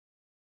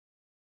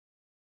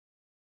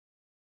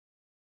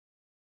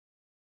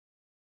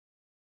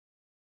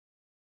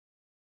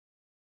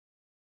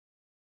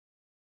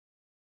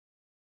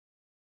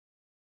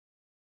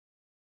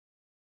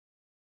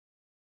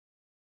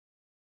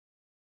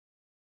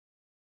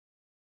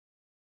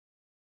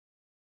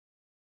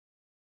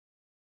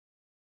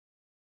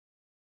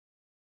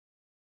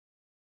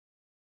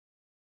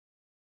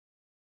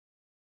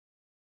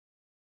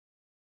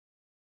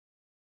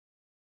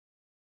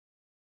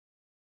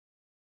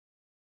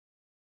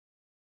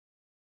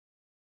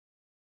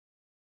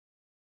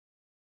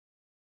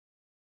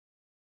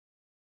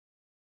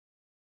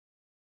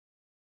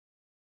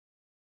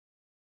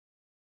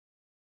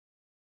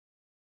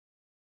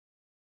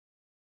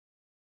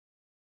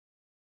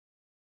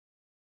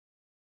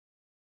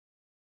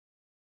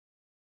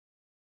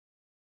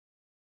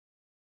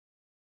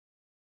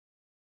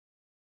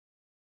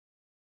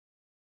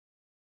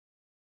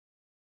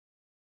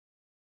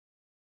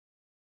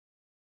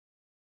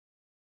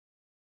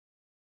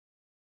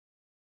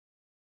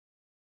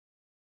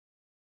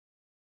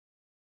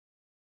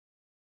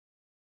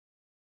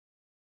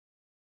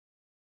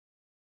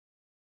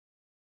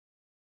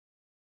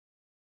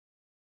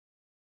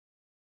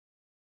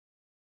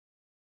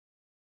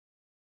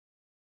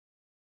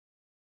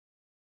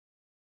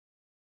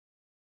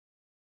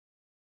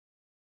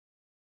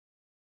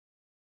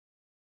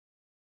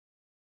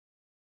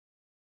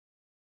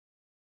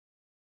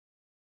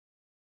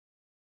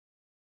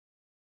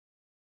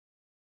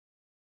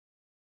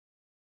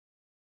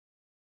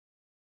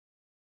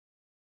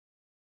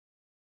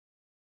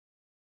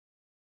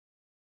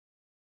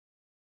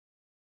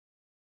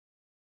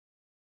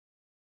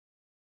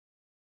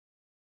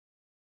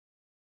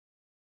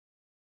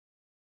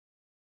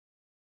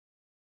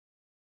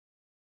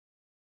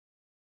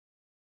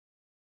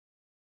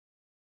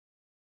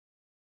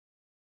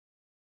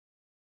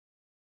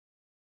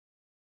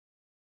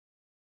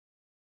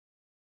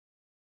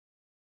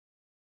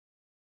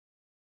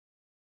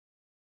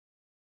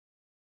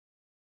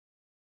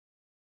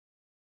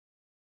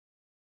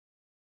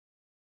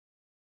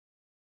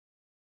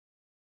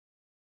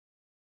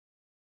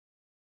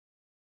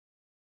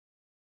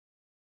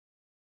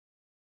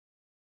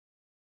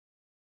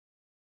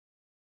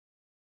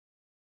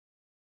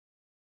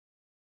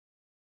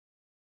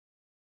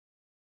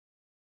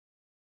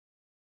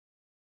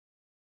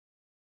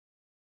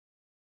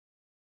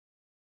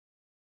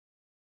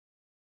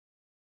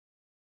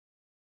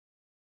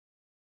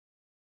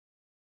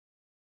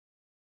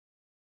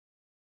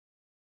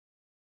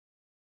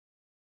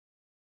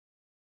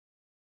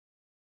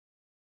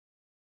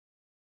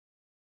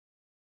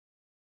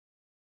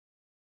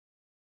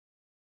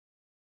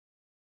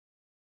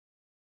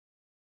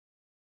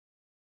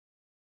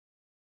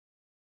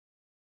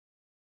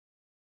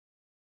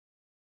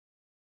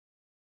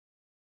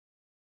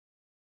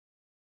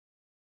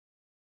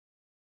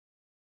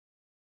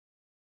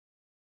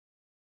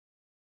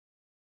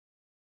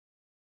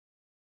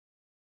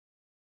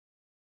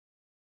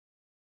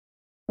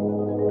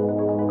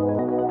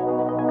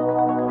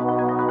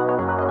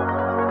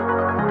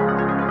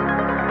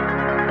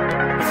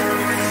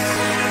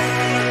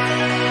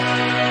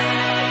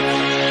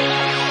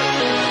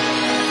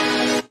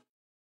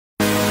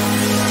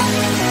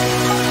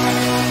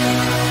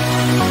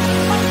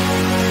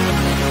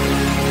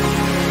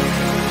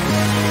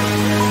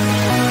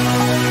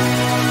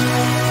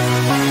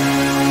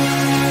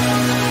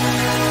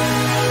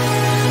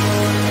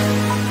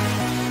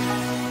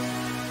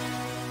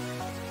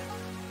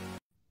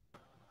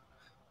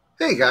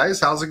Hey guys,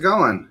 how's it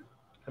going?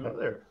 Hello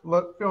there.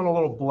 Look, feeling a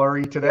little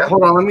blurry today. Yeah,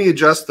 hold on, let me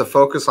adjust the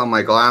focus on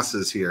my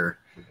glasses here.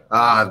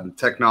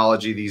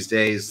 Technology these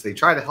days, they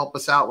try to help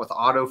us out with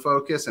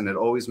autofocus and it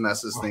always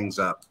messes things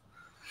up.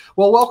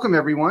 Well, welcome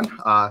everyone.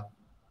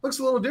 Looks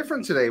a little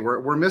different today.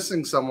 We're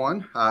missing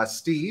someone.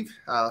 Steve,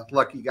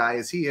 lucky guy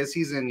as he is,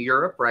 he's in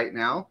Europe right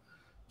now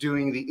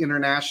doing the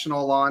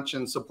international launch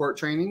and support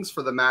trainings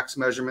for the Max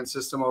measurement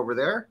system over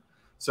there.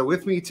 So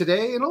with me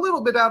today, and a little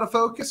bit out of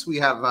focus, we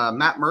have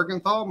Matt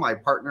Mergenthal, my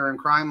partner in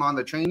crime on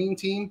the training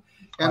team,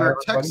 and our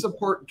tech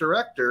support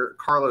director,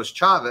 Carlos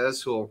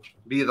Chavez, who will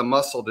be the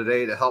muscle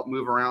today to help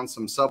move around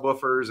some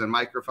subwoofers and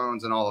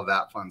microphones and all of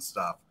that fun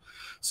stuff.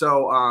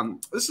 So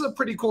this is a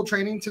pretty cool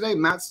training today.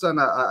 Matt's done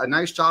a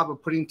nice job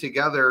of putting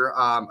together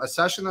a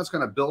session that's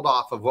going to build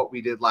off of what we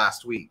did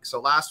last week.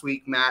 So last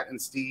week, Matt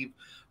and Steve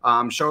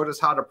showed us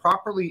how to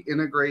properly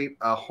integrate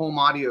a home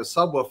audio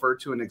subwoofer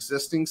to an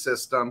existing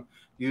system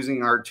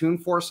using our Tune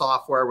 4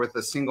 software with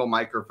a single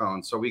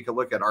microphone. So we could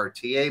look at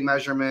RTA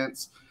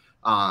measurements,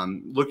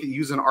 look at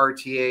using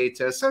RTA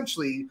to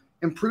essentially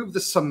improve the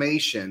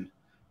summation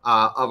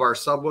of our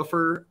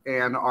subwoofer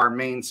and our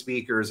main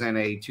speakers in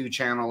a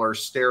 2-channel or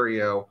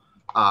stereo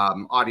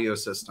audio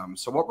system.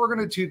 So what we're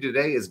going to do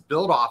today is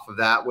build off of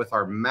that with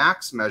our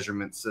Max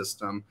measurement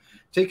system,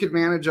 take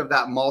advantage of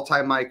that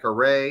multi-mic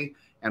array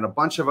and a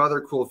bunch of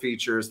other cool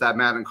features that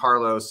Matt and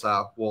Carlos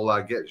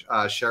will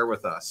share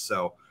with us.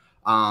 So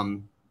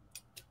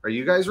are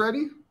you guys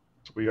ready?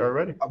 We are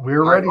ready.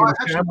 We're ready.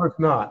 The camera's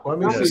not. Let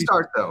me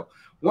start though.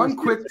 One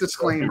quick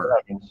disclaimer.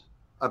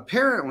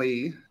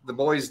 Apparently, the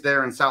boys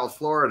there in South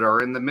Florida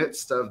are in the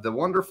midst of the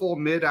wonderful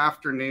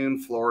mid-afternoon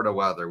Florida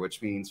weather,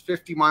 which means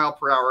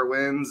 50-mile-per-hour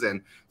winds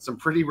and some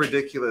pretty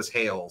ridiculous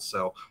hail.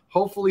 So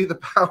hopefully the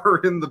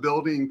power in the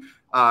building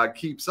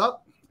keeps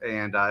up.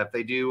 And if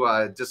they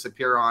do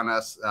disappear on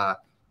us,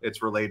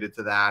 it's related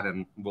to that,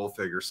 and we'll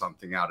figure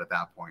something out at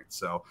that point.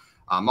 So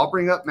I'll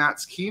bring up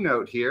Matt's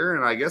keynote here,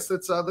 and I guess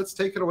let's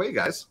take it away,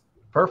 guys.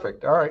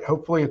 Perfect. All right.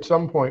 Hopefully at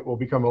some point we'll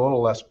become a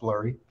little less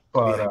blurry.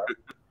 But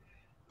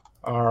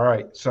all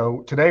right.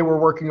 So today we're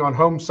working on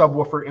home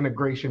subwoofer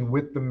integration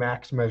with the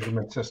Max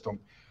measurement system.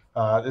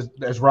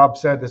 As Rob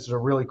said, this is a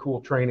really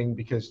cool training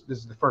because this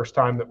is the first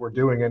time that we're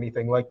doing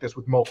anything like this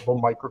with multiple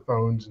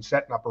microphones and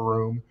setting up a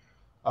room.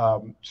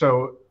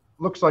 So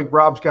looks like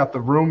Rob's got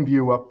the room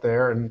view up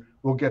there, and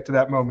we'll get to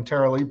that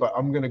momentarily, but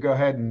I'm going to go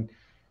ahead and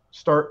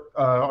start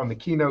on the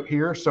keynote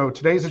here. So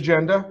today's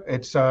agenda,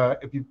 it's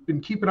if you've been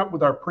keeping up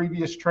with our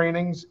previous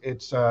trainings,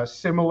 it's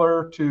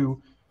similar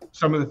to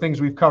some of the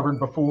things we've covered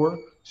before,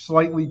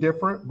 slightly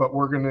different, but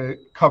we're going to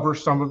cover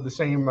some of the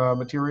same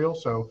material.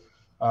 So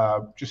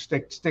just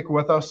stick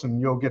with us and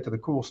you'll get to the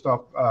cool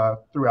stuff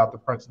throughout the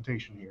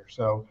presentation here.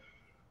 So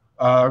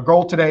our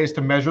goal today is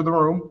to measure the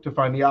room to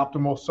find the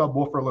optimal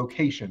subwoofer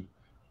location.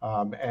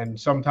 And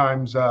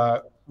sometimes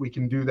we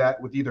can do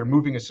that with either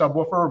moving a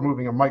subwoofer or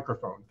moving a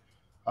microphone.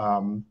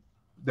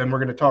 Then we're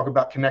going to talk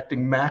about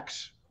connecting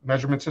Max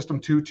measurement system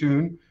to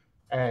Tune,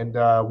 and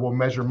we'll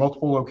measure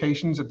multiple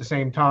locations at the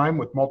same time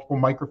with multiple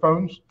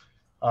microphones.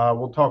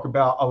 We'll talk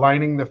about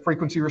aligning the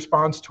frequency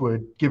response to a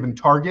given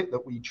target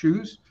that we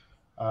choose.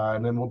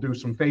 And then we'll do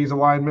some phase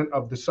alignment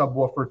of the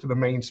subwoofer to the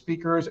main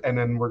speakers, and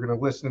then we're going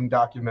to listen and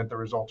document the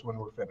results when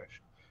we're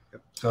finished.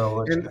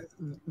 So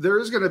there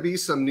is going to be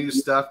some new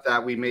stuff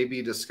that we may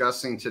be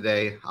discussing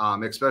today,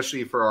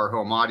 especially for our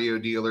home audio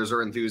dealers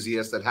or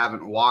enthusiasts that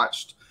haven't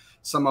watched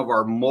some of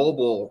our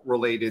mobile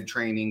related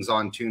trainings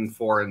on Tune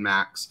 4 and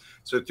Max.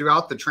 So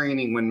throughout the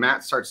training, when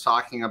Matt starts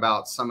talking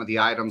about some of the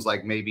items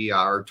like maybe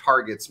our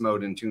targets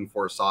mode in Tune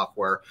 4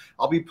 software,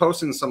 I'll be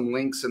posting some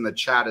links in the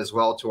chat as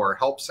well to our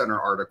Help Center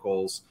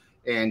articles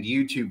and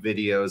YouTube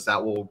videos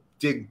that will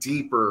dig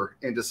deeper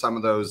into some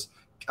of those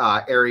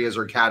areas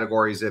or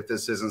categories if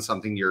this isn't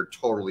something you're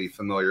totally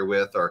familiar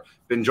with or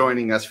been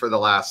joining us for the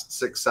last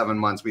 6-7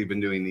 months we've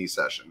been doing these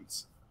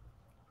sessions.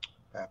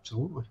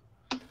 Absolutely.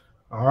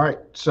 All right.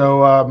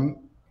 So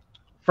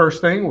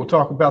first thing, we'll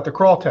talk about the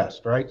crawl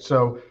test, right?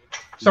 So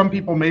some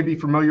people may be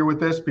familiar with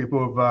this.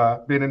 People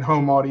have been in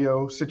home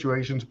audio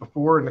situations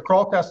before. And the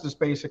crawl test is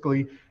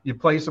basically you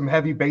play some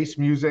heavy bass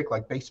music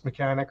like Bass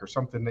Mechanic or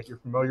something that you're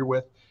familiar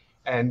with.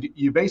 And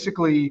you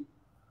basically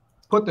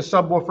put the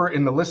subwoofer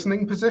in the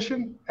listening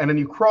position, and then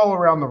you crawl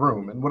around the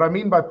room. And what I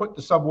mean by put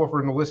the subwoofer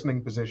in the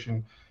listening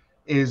position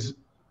is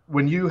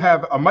when you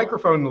have a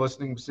microphone in the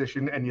listening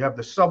position and you have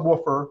the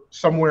subwoofer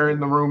somewhere in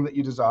the room that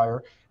you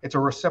desire, it's a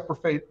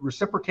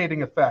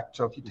reciprocating effect.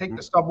 So if you take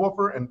the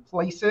subwoofer and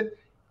place it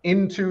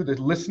into the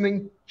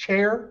listening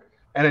chair,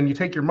 and then you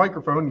take your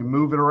microphone, you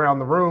move it around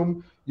the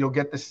room, you'll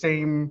get the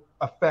same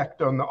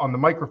effect on the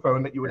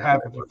microphone that you would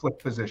have if you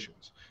flip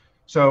positions.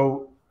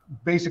 So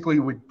basically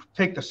we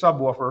take the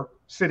subwoofer,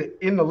 sit it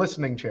in the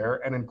listening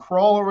chair, and then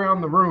crawl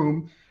around the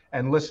room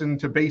and listen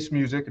to bass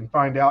music and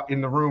find out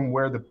in the room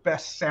where the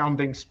best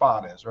sounding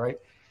spot is, right?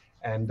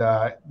 And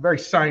very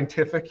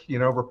scientific,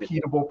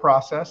 repeatable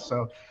process.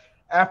 So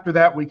After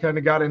that, we kind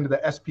of got into the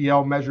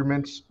SPL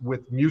measurements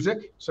with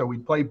music. So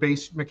we'd play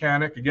bass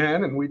mechanic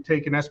again, and we'd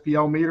take an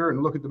SPL meter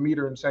and look at the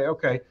meter and say,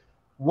 okay,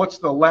 what's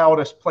the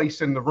loudest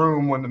place in the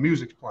room when the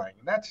music's playing?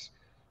 And that's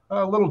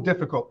a little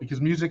difficult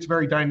because music's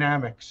very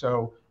dynamic.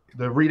 So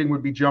the reading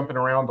would be jumping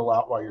around a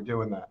lot while you're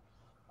doing that.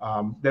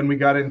 Then we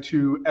got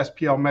into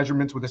SPL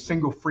measurements with a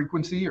single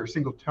frequency or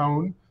single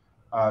tone.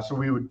 So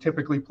we would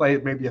typically play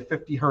at maybe a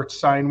 50 hertz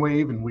sine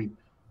wave, and we'd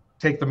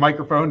take the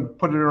microphone,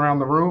 put it around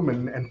the room,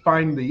 and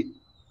find the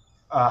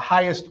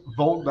highest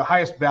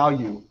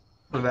value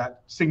for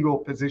that single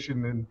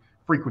position and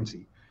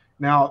frequency.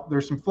 Now,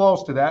 there's some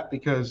flaws to that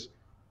because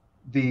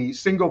the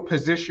single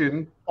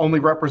position only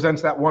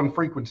represents that one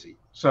frequency.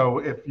 So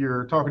if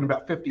you're talking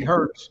about 50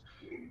 hertz,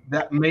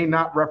 that may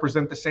not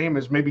represent the same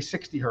as maybe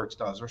 60 hertz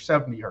does or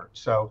 70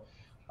 hertz. So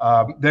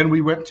then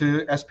we went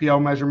to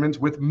SPL measurements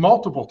with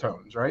multiple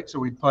tones, right? So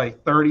we'd play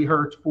 30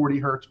 hertz, 40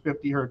 hertz,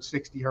 50 hertz,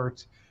 60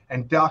 hertz,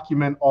 and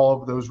document all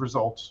of those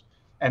results.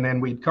 And then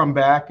we'd come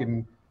back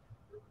and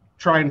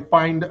try and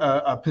find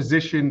a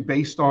position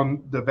based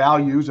on the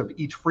values of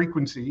each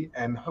frequency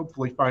and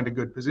hopefully find a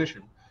good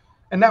position.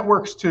 And that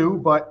works too,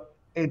 but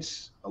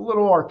it's a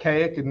little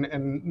archaic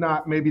and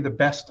not maybe the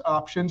best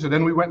option. So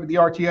then we went to the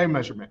RTA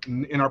measurement.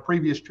 And in our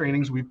previous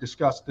trainings, we've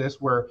discussed this,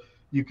 where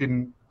you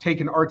can take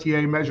an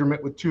RTA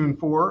measurement with Tune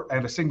 4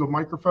 and a single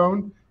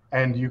microphone,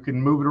 and you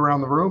can move it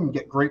around the room and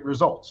get great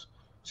results.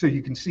 So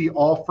you can see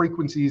all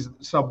frequencies that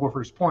the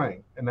subwoofer is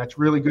playing, and that's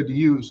really good to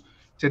use.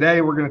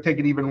 Today, we're going to take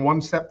it even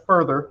one step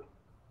further,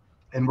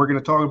 and we're going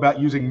to talk about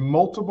using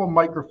multiple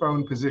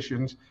microphone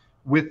positions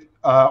with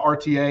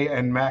RTA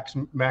and max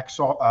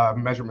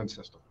measurement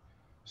system.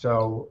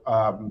 So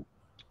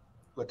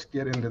let's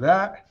get into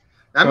that.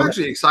 I'm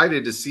actually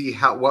excited to see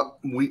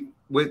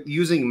with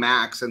using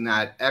Max and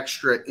that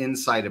extra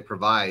insight it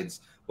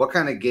provides, what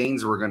kind of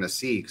gains we're going to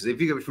see. Because if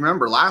you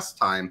remember last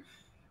time,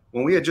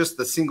 when we had just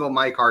the single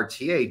mic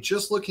RTA,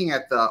 just looking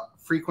at the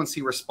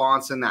frequency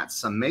response in that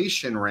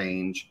summation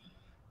range,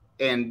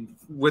 and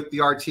with the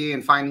RTA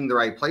and finding the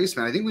right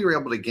placement, I think we were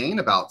able to gain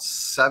about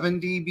 7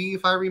 dB,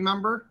 if I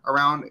remember,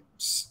 around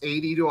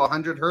 80 to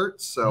 100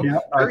 hertz. So yeah,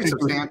 very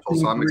substantial.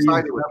 So I'm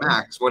excited with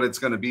Max, what it's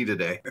going to be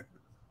today.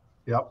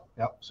 Yep.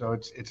 So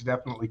it's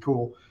definitely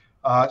cool.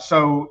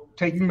 So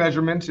taking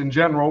measurements in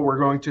general,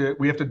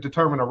 we have to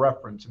determine a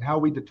reference. And how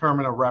we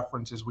determine a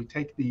reference is we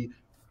take the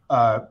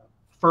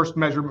first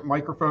measurement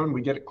microphone,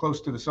 we get it close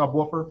to the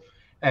subwoofer,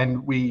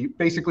 and we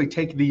basically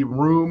take the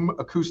room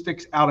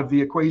acoustics out of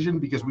the equation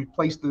because we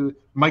place the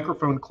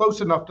microphone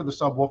close enough to the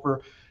subwoofer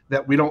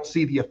that we don't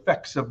see the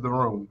effects of the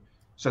room.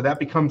 So that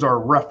becomes our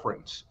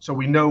reference. So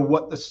we know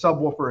what the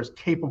subwoofer is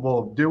capable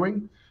of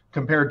doing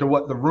compared to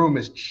what the room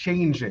is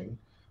changing.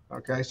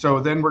 Okay, so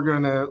then we're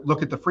going to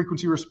look at the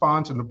frequency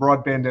response and the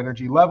broadband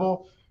energy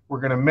level. We're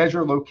going to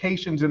measure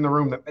locations in the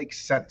room that make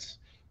sense.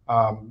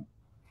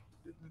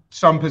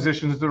 Some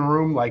positions in the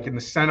room, like in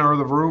the center of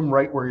the room,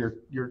 right where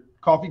your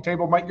coffee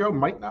table might go,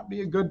 might not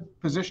be a good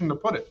position to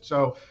put it.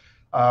 So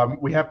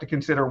we have to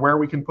consider where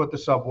we can put the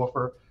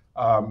subwoofer.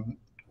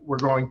 We're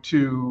going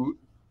to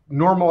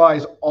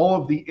normalize all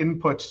of the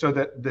inputs so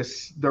that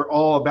they're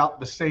all about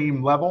the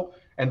same level,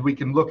 and we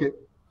can look at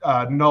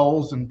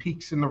nulls and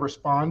peaks in the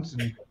response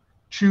and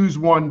choose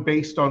one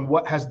based on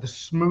what has the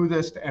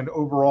smoothest and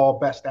overall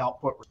best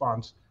output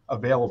response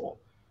available.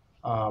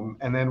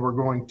 And then we're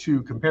going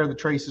to compare the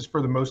traces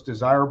for the most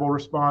desirable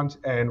response,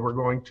 and we're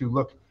going to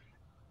look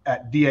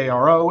at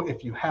DARO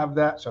if you have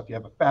that. So if you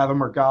have a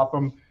Fathom or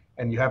Gotham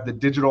and you have the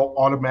digital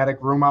automatic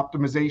room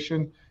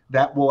optimization,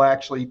 that will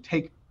actually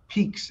take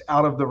peaks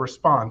out of the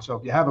response. So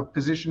if you have a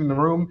position in the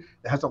room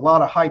that has a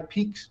lot of high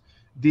peaks,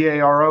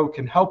 DARO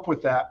can help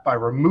with that by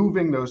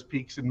removing those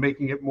peaks and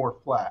making it more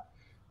flat.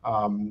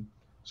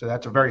 So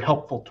that's a very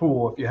helpful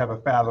tool if you have a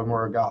Fathom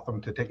or a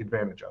Gotham to take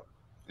advantage of.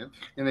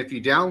 And if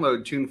you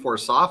download Tune 4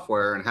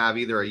 software and have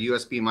either a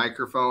USB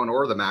microphone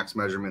or the Max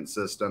measurement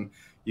system,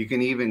 you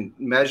can even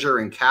measure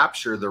and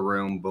capture the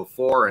room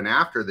before and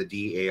after the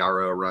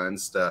DARO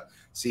runs to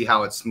see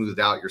how it smoothed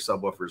out your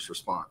subwoofer's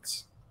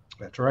response.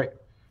 That's right.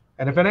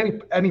 And if at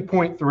any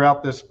point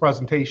throughout this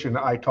presentation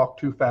I talk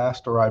too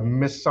fast or I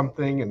miss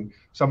something and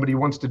somebody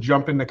wants to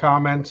jump in the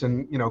comments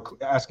and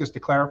ask us to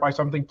clarify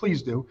something,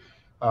 please do.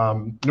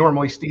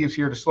 Normally Steve's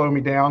here to slow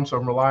me down, so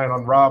I'm relying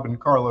on Rob and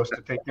Carlos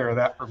to take care of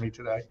that for me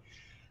today.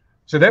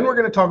 So then we're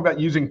going to talk about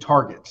using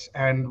targets,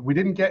 and we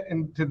didn't get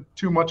into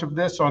too much of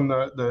this on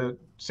the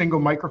single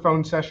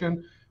microphone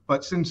session,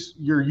 but since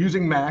you're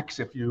using Max,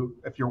 if you're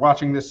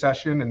watching this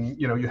session and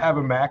you have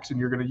a Max and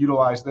you're going to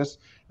utilize this,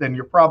 then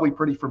you're probably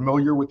pretty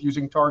familiar with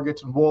using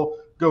targets, and we'll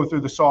go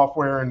through the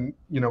software and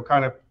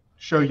kind of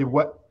show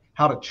you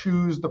how to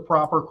choose the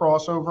proper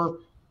crossover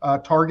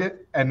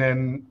target, and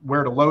then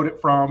where to load it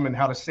from and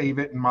how to save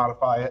it and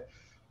modify it.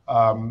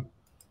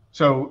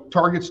 So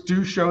targets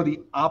do show the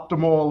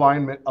optimal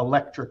alignment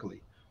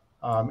electrically.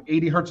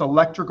 80 hertz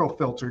electrical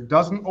filter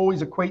doesn't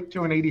always equate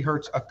to an 80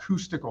 hertz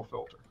acoustical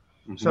filter.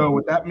 Mm-hmm. So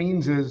what that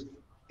means is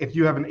if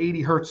you have an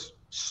 80 hertz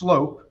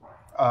slope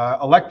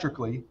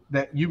electrically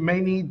that you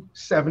may need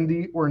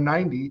 70 or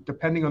 90,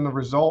 depending on the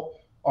result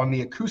on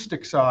the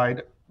acoustic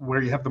side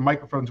where you have the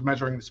microphones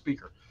measuring the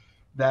speaker.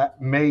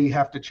 That may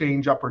have to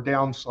change up or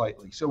down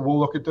slightly. So we'll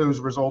look at those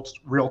results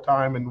real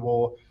time and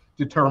we'll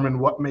determine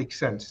what makes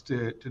sense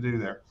to do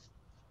there.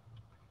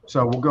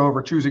 So we'll go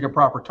over choosing a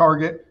proper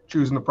target,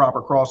 choosing the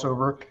proper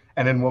crossover,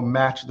 and then we'll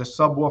match the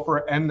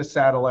subwoofer and the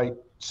satellite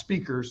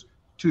speakers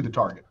to the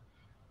target.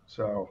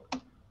 So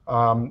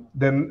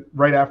then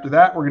right after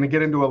that, we're going to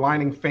get into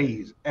aligning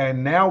phase.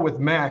 And now with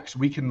Max,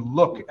 we can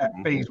look at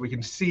phase. We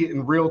can see it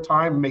in real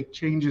time, make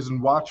changes,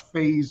 and watch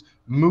phase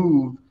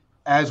move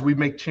as we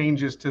make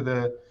changes to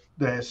the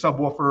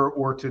subwoofer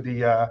or to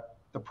the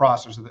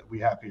processor that we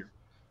have here.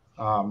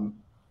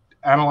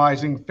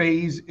 Analyzing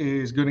phase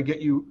is going to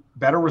get you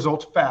better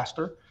results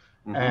faster.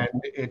 And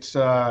it's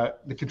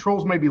the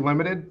controls may be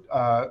limited.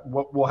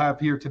 What we'll have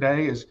here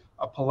today is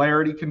a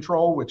polarity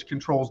control, which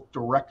controls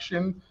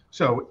direction,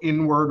 so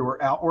inward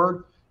or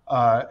outward,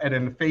 and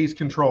then the phase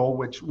control,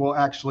 which will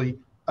actually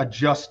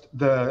adjust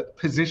the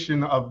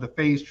position of the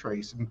phase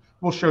trace. And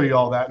we'll show you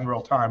all that in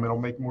real time. It'll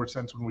make more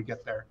sense when we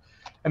get there.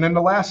 And then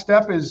the last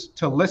step is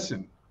to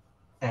listen.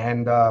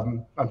 And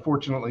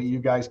unfortunately, you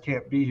guys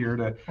can't be here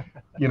to,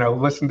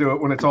 listen to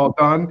it when it's all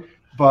done,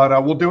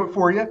 but we'll do it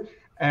for you.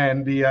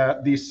 And the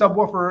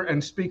subwoofer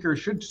and speaker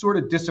should sort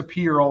of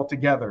disappear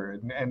altogether,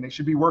 and they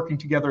should be working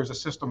together as a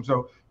system.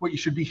 So what you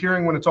should be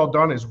hearing when it's all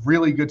done is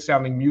really good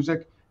sounding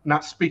music,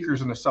 not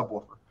speakers in the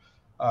subwoofer.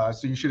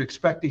 So you should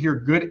expect to hear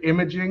good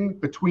imaging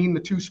between the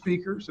two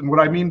speakers. And what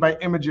I mean by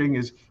imaging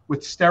is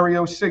with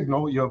stereo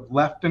signal, you have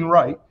left and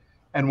right.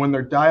 And when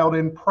they're dialed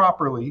in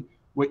properly,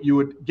 what you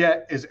would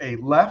get is a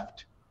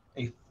left,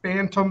 a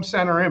phantom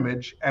center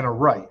image, and a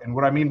right. And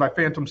what I mean by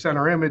phantom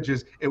center image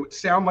is it would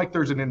sound like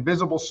there's an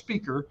invisible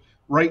speaker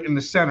right in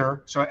the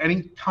center. So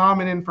any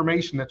common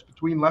information that's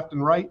between left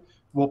and right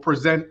will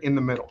present in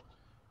the middle.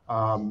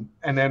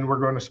 And then we're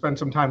going to spend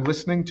some time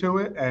listening to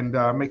it and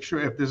make sure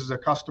if this is a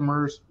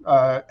customer's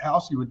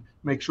house, you would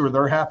make sure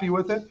they're happy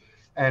with it.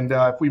 And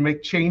if we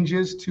make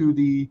changes to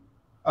the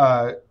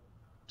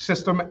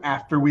system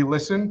after we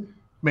listen,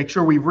 make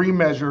sure we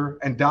remeasure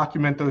and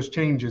document those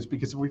changes,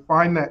 because if we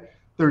find that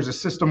there's a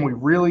system we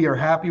really are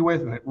happy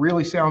with and it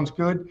really sounds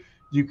good,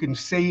 you can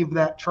save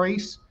that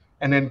trace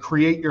and then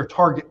create your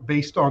target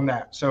based on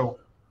that. So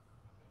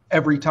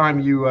every time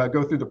you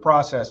go through the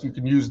process, you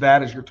can use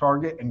that as your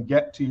target and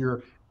get to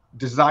your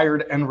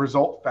desired end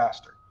result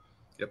faster.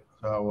 Yep.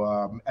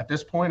 So at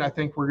this point, I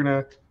think we're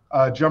going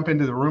to jump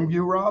into the room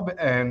view, Rob,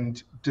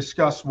 and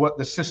discuss what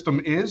the system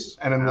is,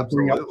 and then we'll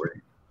bring up.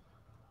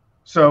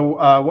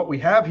 So what we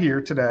have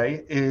here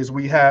today is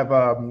we have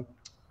a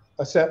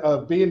set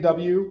of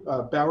B&W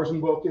Bowers &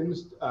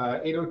 Wilkins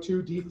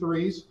 802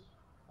 D3s,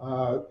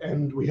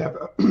 and we have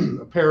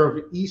a pair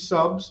of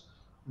E-subs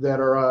that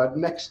are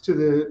next to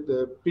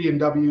the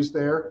B&Ws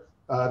there.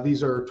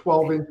 These are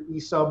 12-inch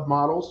E-sub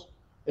models,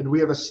 and we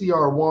have a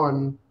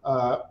CR1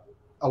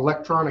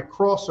 electronic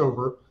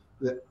crossover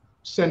that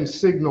sends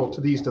signal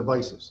to these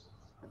devices.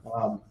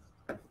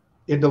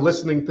 In the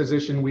listening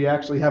position, we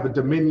actually have a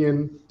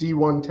Dominion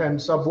D110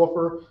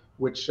 subwoofer,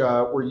 which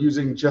we're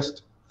using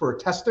just for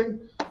testing.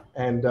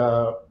 And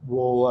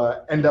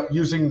we'll end up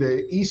using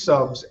the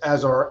E-subs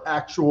as our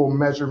actual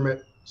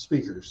measurement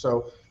speakers.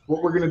 So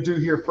what we're going to do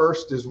here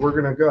first is we're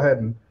going to go ahead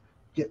and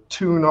get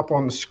tune up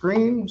on the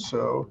screen.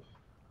 So,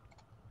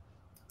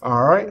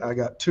 all right, I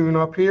got tune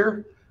up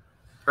here.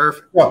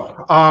 Perfect.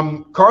 Well,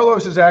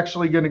 Carlos is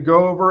actually going to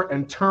go over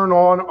and turn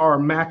on our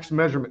Max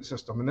measurement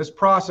system. And this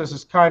process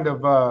is kind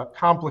of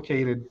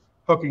complicated,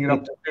 hooking it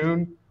up to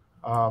tune.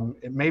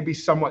 It may be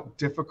somewhat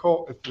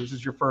difficult if this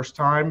is your first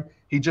time.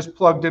 He just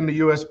plugged in the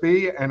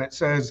USB and it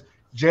says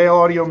JL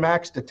Audio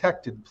Max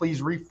detected.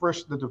 Please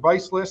refresh the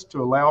device list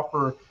to allow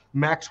for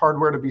Max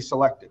hardware to be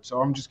selected. So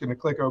I'm just going to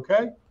click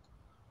OK.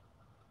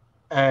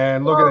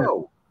 And look at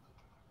it.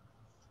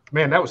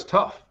 Man, that was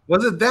tough.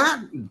 Was it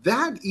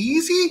that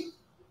easy?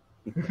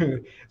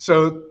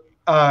 So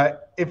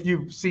if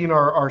you've seen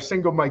our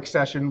single mic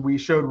session, we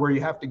showed where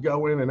you have to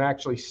go in and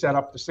actually set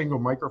up the single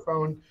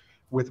microphone.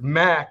 With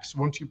Max,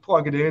 once you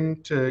plug it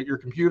into your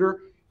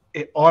computer,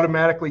 it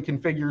automatically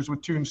configures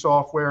with Tune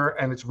software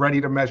and it's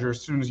ready to measure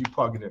as soon as you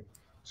plug it in.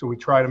 So we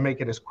try to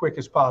make it as quick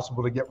as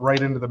possible to get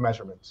right into the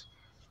measurements.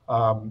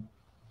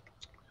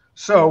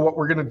 So what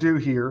we're going to do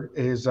here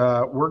is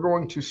we're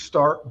going to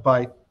start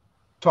by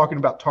talking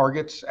about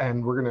targets,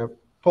 and we're going to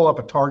pull up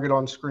a target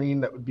on screen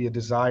that would be a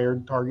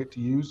desired target to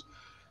use.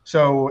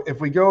 So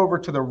if we go over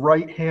to the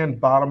right-hand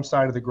bottom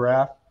side of the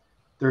graph,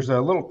 there's a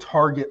little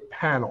target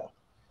panel,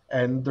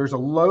 and there's a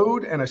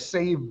load and a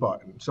save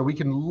button. So we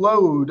can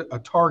load a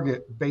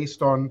target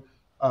based on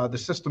the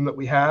system that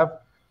we have.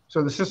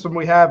 So the system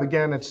we have,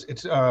 again,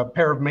 it's a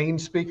pair of main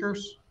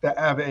speakers that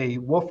have a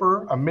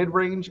woofer, a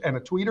mid-range, and a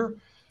tweeter,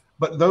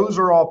 but those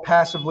are all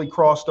passively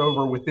crossed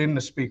over within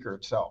the speaker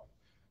itself.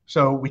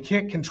 So we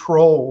can't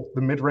control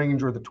the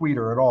mid-range or the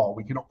tweeter at all.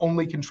 We can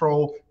only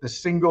control the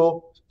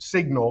single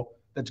signal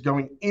that's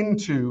going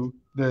into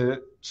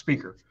the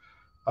speaker.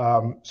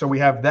 So we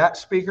have that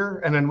speaker,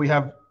 and then we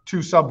have 2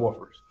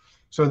 subwoofers.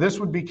 So this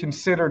would be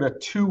considered a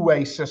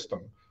two-way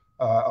system,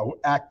 an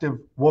active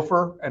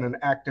woofer and an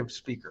active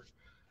speaker.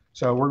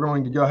 So we're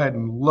going to go ahead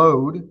and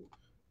load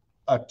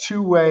a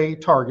two-way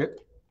target.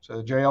 So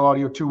the JL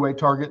Audio two-way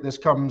target, this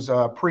comes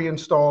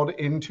pre-installed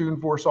in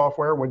TuneForce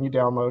software when you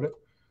download it.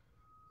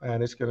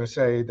 And it's going to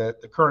say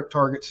that the current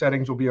target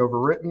settings will be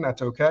overwritten.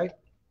 That's okay.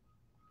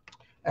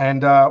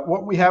 And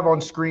what we have on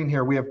screen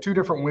here, we have 2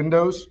 different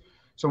windows.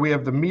 So we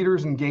have the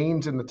meters and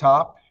gains in the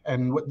top.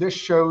 And what this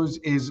shows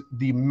is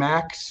the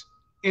max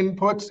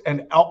inputs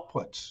and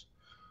outputs.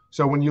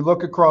 So when you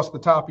look across the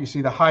top, you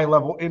see the high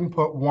level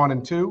input 1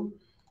 and 2.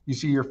 You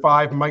see your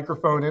 5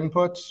 microphone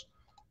inputs,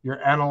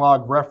 your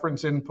analog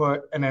reference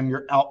input, and then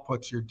your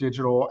outputs, your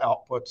digital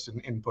outputs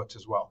and inputs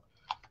as well.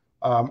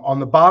 On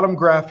the bottom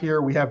graph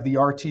here, we have the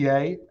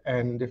RTA.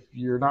 And if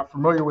you're not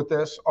familiar with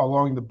this,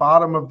 along the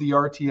bottom of the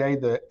RTA,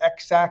 the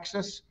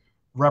x-axis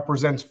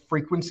represents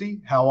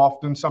frequency, how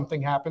often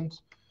something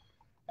happens.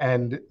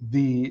 And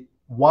the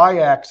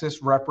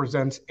y-axis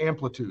represents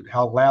amplitude,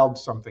 how loud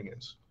something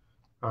is.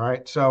 All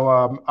right, so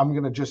I'm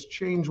going to just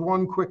change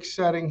one quick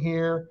setting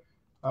here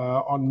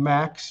on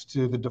max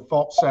to the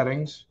default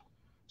settings.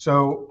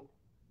 So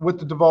with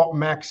the default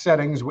max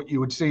settings, what you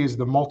would see is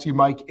the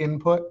multi-mic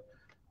input.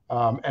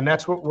 And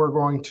that's what we're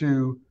going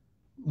to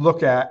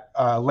look at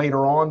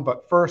later on.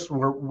 But first,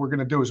 what we're going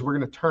to do is we're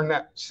going to turn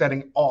that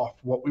setting off.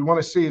 What we want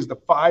to see is the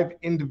 5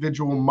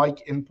 individual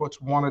mic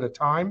inputs one at a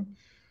time,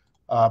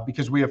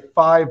 because we have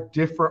 5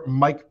 different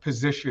mic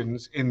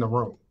positions in the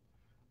room.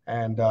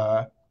 And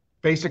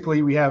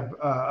basically, we have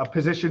a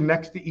position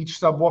next to each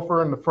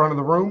subwoofer in the front of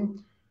the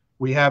room.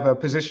 We have a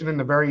position in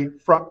the very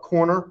front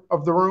corner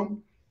of the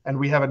room, and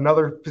we have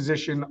another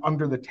position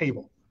under the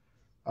table.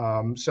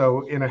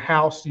 So in a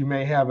house, you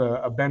may have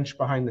a bench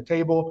behind the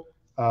table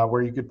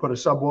where you could put a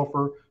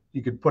subwoofer.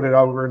 You could put it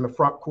over in the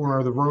front corner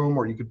of the room,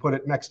 or you could put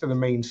it next to the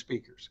main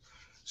speakers.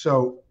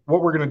 So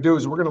what we're going to do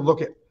is we're going to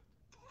look at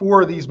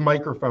 4 of these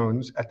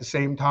microphones at the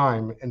same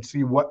time and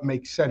see what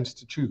makes sense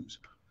to choose.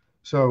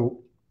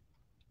 So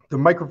the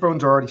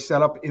microphones are already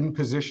set up in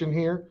position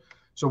here.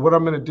 So what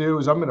I'm going to do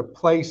is I'm going to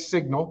play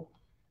signal,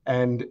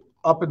 and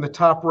up in the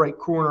top right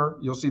corner,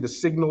 you'll see the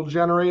signal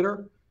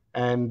generator,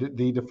 and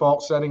the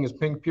default setting is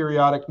pink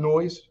periodic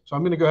noise. So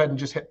I'm going to go ahead and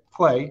just hit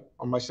play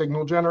on my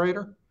signal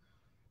generator.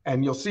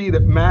 And you'll see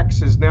that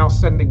Max is now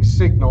sending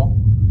signal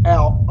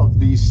out of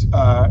these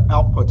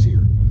outputs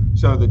here.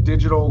 So the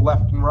digital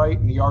left and right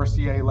and the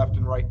RCA left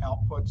and right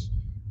outputs.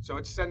 So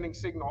it's sending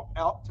signal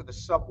out to the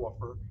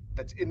subwoofer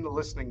that's in the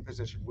listening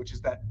position, which is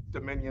that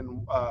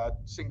Dominion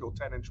single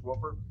 10-inch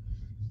woofer.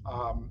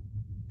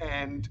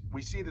 And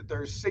we see that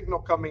there's signal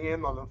coming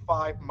in on the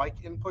 5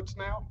 mic inputs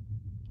now.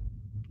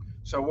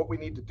 So what we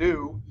need to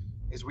do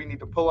is we need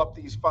to pull up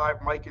these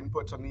 5 mic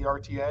inputs on the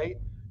RTA,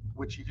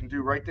 which you can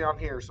do right down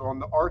here. So on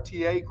the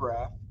RTA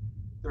graph,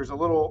 there's a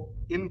little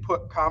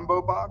input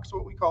combo box,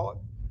 what we call it.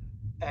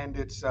 And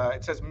it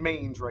says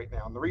mains right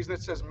now. And the reason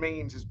it says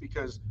mains is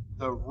because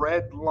the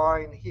red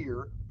line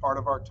here, part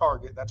of our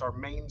target, that's our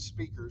main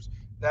speakers,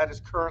 that is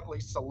currently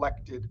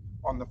selected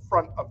on the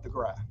front of the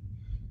graph.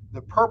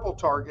 The purple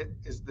target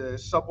is the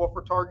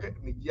subwoofer target,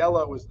 and the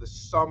yellow is the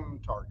sum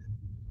target.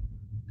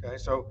 Okay,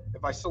 so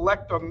if I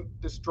select on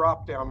this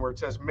drop down where it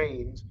says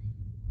mains,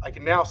 I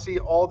can now see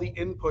all the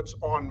inputs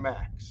on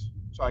max.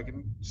 So I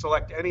can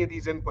select any of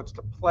these inputs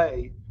to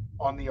play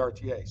on the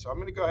RTA. So I'm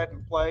going to go ahead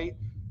and play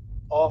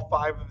all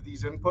 5 of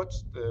these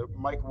inputs, the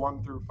mic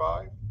 1 through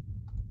 5.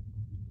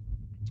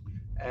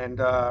 And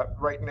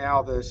right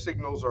now the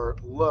signals are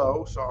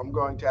low, so I'm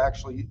going to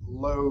actually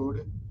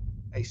load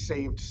a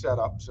saved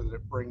setup so that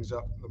it brings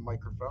up the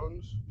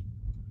microphones.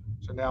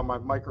 So now my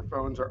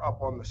microphones are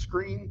up on the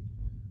screen.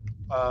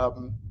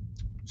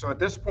 So at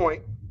this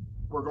point,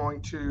 we're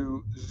going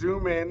to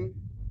zoom in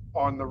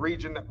on the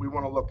region that we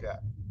want to look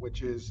at,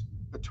 which is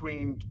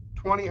between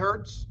 20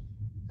 hertz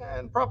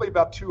and probably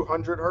about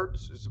 200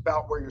 hertz is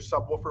about where your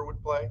subwoofer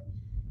would play.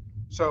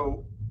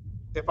 So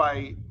if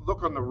I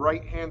look on the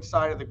right-hand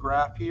side of the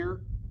graph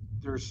here,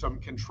 there's some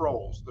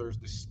controls. There's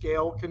the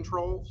scale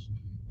controls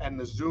and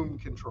the zoom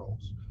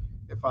controls.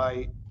 If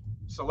I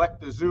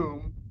select the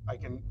zoom, I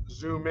can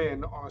zoom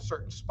in on a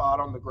certain spot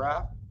on the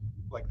graph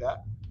like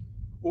that.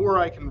 Or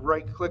I can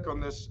right-click on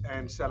this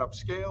and set up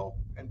scale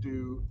and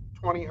do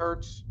 20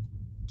 hertz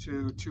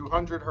to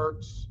 200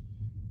 hertz.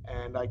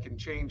 And I can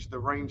change the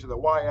range of the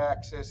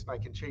y-axis, and I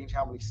can change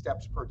how many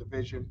steps per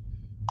division.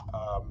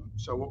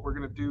 So what we're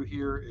going to do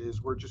here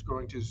is we're just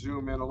going to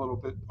zoom in a little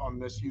bit on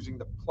this using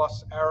the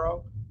plus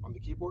arrow on the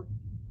keyboard.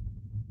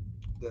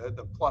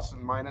 The plus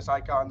and minus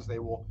icons, they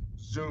will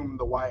zoom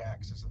the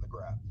y-axis of the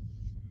graph.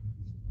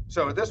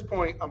 So at this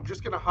point, I'm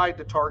just going to hide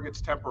the targets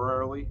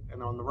temporarily.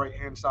 And on the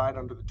right-hand side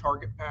under the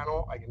target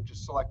panel, I can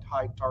just select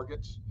hide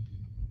targets.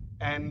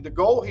 And the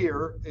goal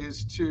here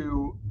is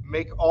to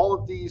make all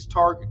of these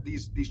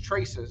these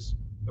traces,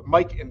 the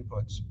mic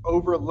inputs,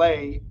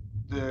 overlay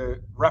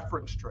the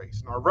reference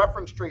trace. And our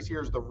reference trace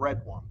here is the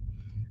red one.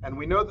 And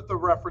we know that the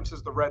reference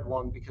is the red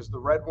one because the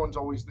red one's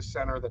always the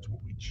center. That's what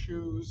we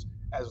choose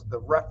as the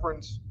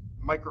reference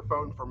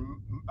microphone for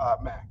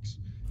Max.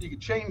 You can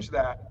change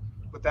that,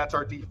 but that's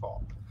our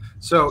default.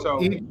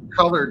 So each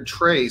colored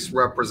trace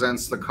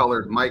represents the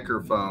colored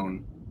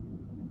microphone,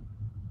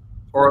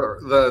 or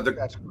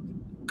the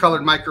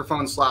colored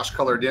microphone /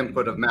 colored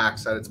input of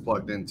Max that it's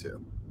plugged into.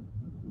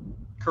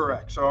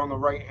 Correct. So on the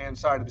right-hand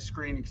side of the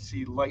screen, you can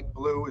see light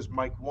blue is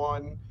mic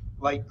 1,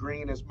 light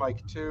green is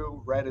mic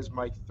 2, red is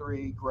mic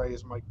 3, gray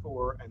is mic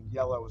 4, and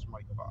yellow is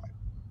mic 5.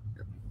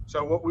 Yep.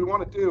 So what we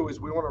want to do is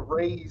we want to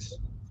raise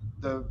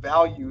the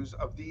values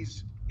of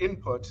these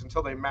inputs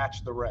until they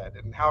match the red.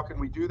 And how can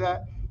we do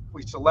that?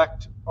 We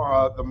select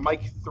the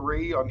mic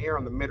 3 on here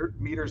on the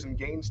meters and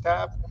gains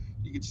tab.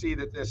 You can see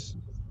that this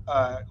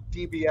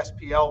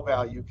dBSPL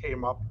value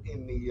came up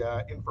in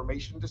the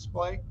information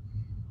display.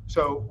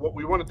 So what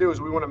we want to do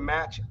is we want to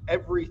match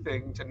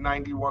everything to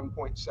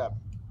 91.7.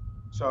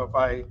 So if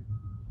I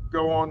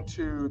go on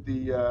to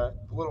the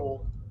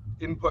little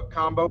input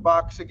combo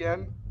box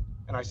again,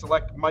 and I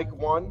select mic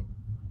 1,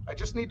 I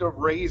just need to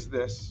raise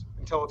this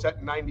until it's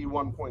at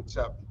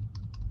 91.7.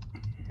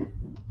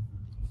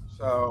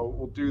 So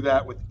we'll do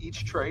that with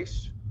each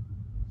trace.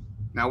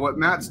 Now what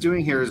Matt's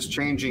doing here is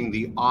changing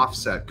the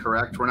offset,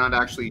 correct? We're not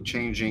actually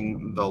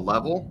changing the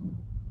level?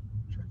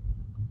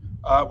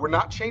 We're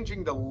not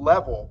changing the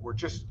level, we're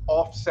just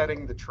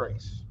offsetting the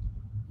trace.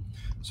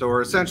 So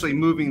we're essentially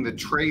moving the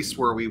trace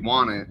where we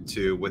want it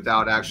to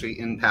without actually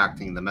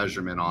impacting the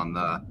measurement on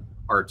the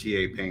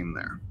RTA pane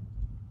there.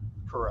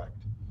 Correct.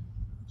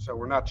 So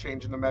we're not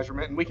changing the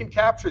measurement, and we can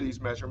capture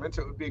these measurements.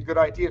 It would be a good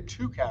idea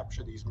to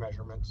capture these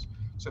measurements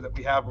so that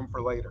we have them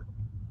for later.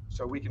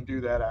 So we can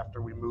do that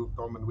after we move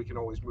them, and we can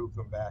always move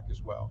them back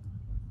as well.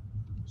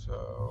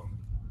 So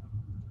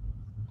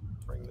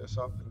bring this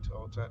up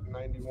until it's at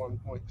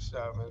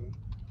 91.7.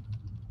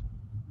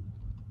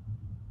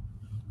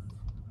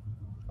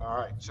 All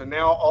right, so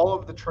now all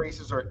of the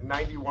traces are at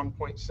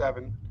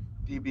 91.7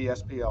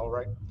 dBSPL,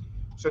 right?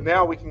 So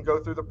now we can go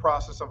through the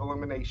process of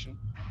elimination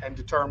and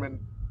determine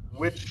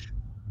which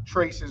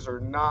traces are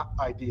not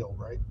ideal,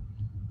 right?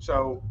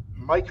 So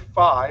mic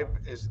 5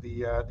 is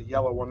the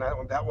yellow one.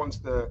 That one's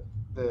the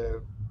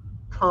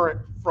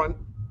current front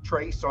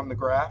trace on the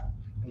graph,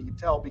 and you can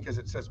tell because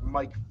it says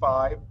mic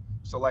 5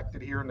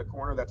 selected here in the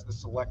corner. That's the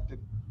selected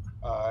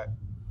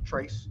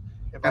trace.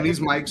 And these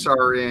mics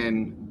are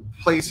in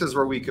places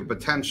where we could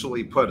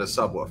potentially put a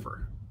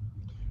subwoofer.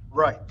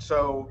 Right.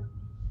 So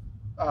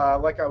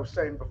like I was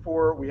saying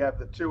before, we have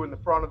the 2 in the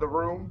front of the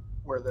room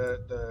where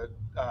the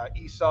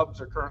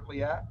E-subs are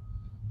currently at.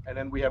 And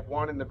then we have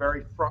 1 in the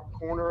very front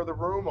corner of the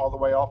room all the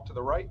way off to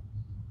the right.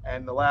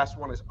 And the last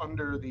one is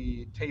under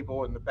the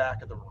table in the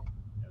back of the room.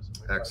 Yeah,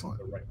 so excellent.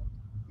 The right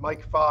one.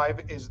 Mic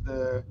 5 is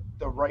the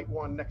right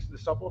one next to the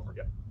subwoofer?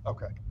 Yeah.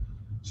 Okay.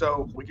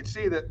 So we can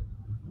see that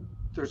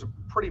there's a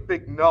pretty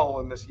big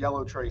null in this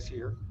yellow trace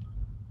here.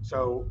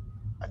 So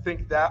I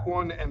think that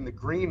one and the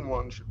green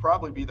one should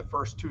probably be the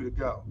first 2 to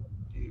go.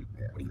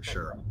 Yeah, for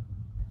sure.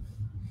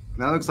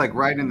 That looks like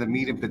right in the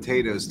meat and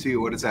potatoes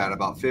too. What is that?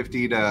 About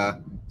 50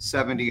 to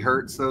 70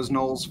 hertz those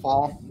nulls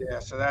fall? Yeah,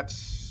 so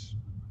that's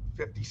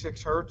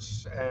 56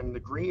 hertz, and the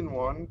green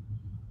one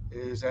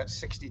is at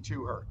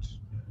 62 hertz.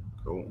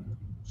 Cool.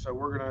 So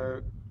we're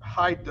gonna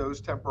hide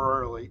those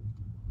temporarily.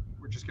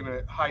 We're just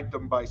gonna hide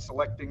them by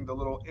selecting the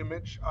little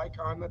image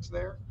icon that's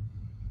there.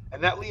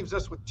 And that leaves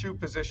us with 2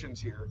 positions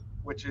here,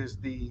 which is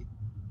the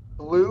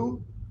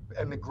blue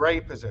and the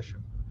gray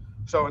position.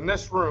 So in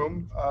this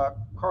room,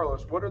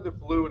 Carlos, what are the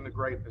blue and the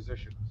gray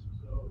positions?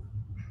 So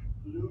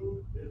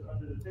blue is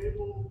under the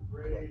table,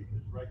 gray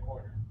is right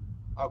corner.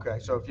 Okay,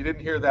 so if you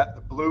didn't hear that,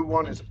 the blue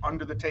one is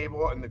under the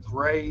table and the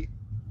gray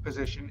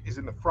position is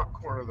in the front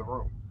corner of the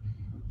room.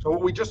 So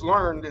what we just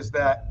learned is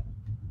that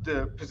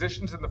the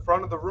positions in the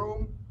front of the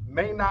room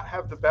may not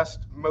have the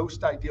best,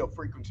 most ideal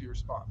frequency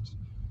response.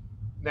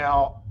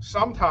 Now,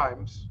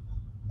 sometimes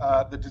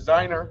the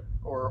designer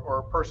or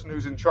a person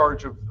who's in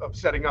charge of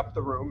setting up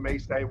the room may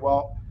say,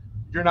 well,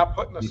 you're not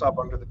putting a sub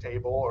under the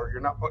table, or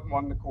you're not putting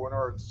one in the corner,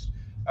 or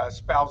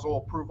spousal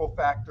approval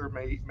factor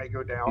may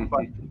go down.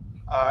 But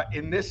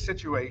in this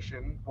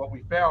situation, what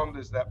we found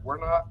is that we're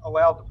not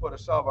allowed to put a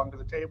sub under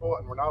the table,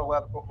 and we're not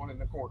allowed to put one in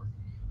the corner.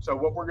 So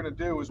what we're going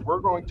to do is we're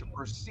going to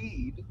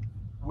proceed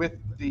with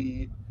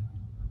the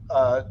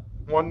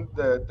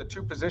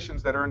 2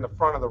 positions that are in the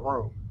front of the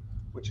room,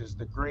 which is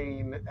the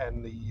green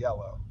and the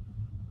yellow.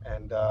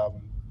 And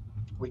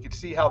we can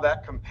see how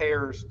that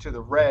compares to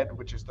the red,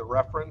 which is the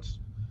reference.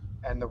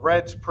 And the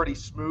red's pretty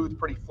smooth,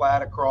 pretty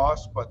flat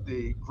across, but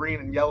the green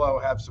and yellow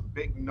have some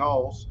big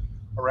nulls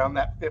around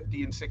that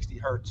 50 and 60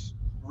 hertz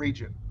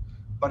region.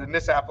 But in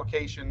this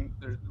application,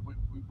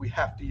 we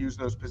have to use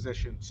those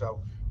positions.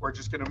 So we're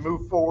just going to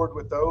move forward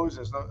with those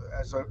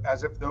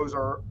as if those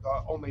are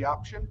the only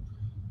option.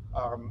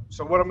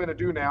 So what I'm going to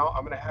do now,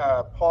 I'm going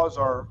to pause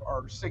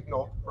our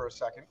signal for a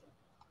second.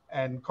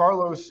 And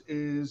Carlos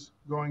is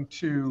going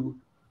to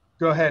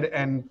go ahead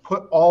and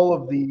put all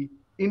of the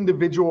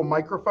individual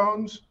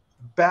microphones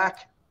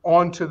back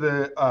onto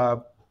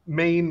the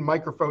main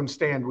microphone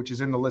stand, which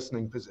is in the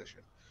listening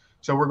position.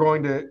 So we're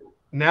going to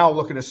now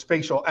look at a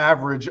spatial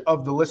average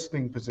of the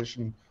listening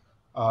position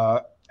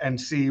and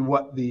see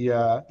what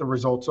the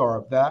results are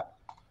of that.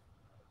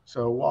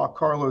 So while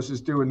Carlos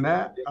is doing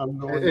that, I'm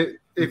going.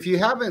 If you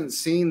haven't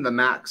seen the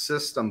Mac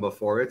system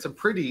before, it's a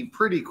pretty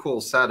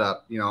cool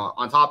setup. You know,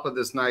 on top of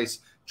this nice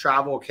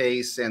travel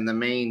case and the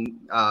main,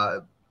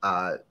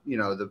 you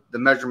know, the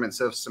measurement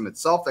system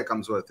itself that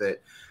comes with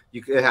it,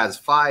 it has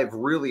 5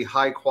 really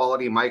high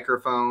quality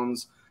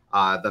microphones.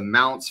 The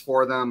mounts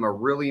for them, a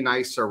really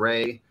nice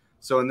array.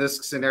 So in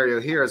this scenario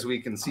here, as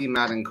we can see,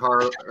 Matt and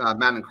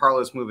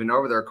Carlos moving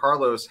over there,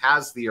 Carlos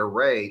has the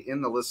array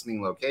in the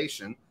listening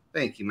location.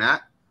 Thank you,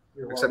 Matt.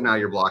 Except now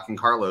you're blocking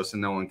Carlos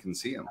and no one can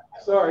see him.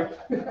 Sorry.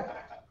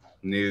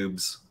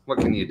 Noobs. What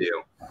can you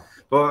do?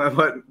 But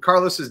what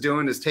Carlos is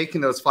doing is taking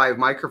those 5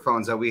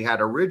 microphones that we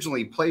had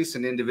originally placed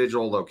in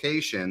individual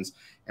locations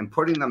and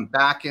putting them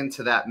back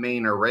into that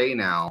main array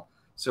now,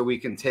 so we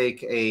can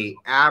take a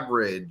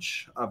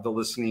average of the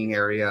listening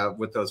area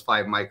with those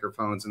 5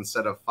 microphones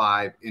instead of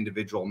 5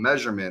 individual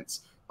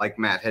measurements like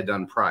Matt had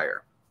done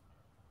prior.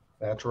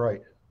 That's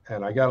right.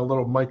 And I got a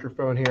little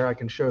microphone here. I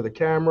can show the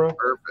camera.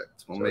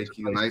 Perfect. We'll So make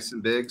you nice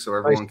and big so nice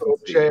everyone can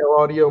see. JL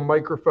audio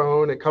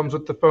microphone. It comes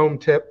with the foam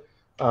tip.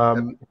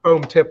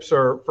 Foam tips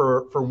are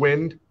for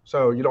wind,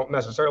 so you don't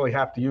necessarily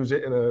have to use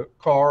it in a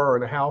car or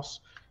in a house.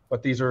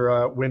 But these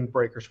are wind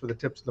breakers for the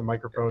tips of the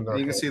microphone.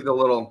 You can see the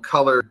little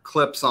color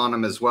clips on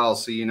them as well,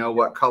 so you know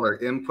what color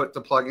input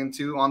to plug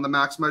into on the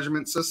Max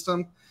measurement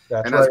system.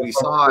 That's and right. as we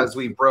saw, as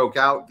we broke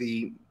out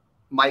the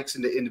mics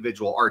into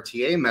individual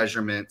RTA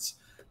measurements,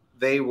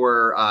 they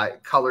were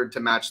colored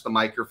to match the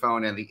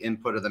microphone and the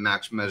input of the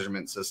Max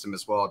measurement system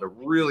as well to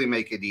really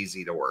make it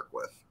easy to work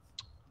with.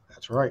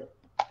 That's right.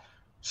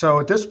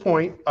 So at this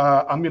point,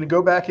 I'm going to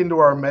go back into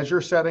our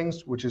measure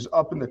settings, which is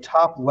up in the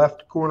top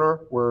left corner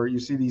where you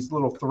see these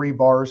little 3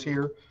 bars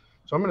here.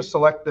 So I'm going to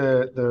select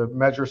the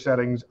measure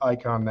settings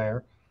icon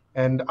there.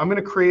 And I'm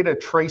going to create a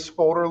trace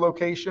folder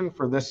location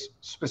for this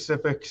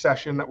specific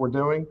session that we're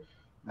doing.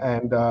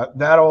 And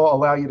that'll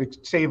allow you to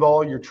save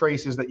all your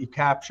traces that you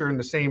capture in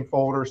the same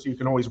folder so you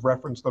can always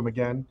reference them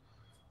again.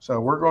 So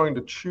we're going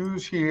to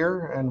choose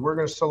here and we're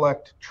going to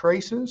select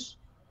traces.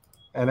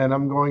 And then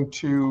I'm going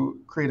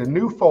to create a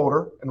new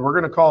folder, and we're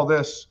going to call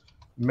this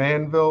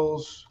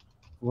Manville's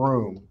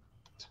Room.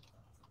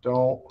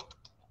 Don't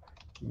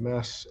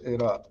mess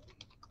it up.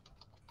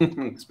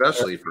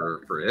 Especially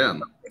for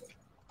him.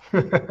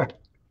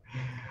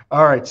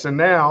 All right, so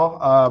now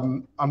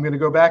I'm going to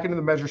go back into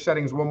the measure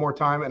settings one more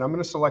time, and I'm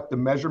going to select the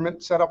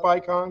measurement setup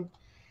icon.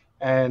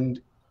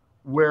 And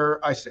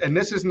and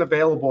this isn't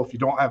available if you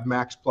don't have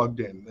Max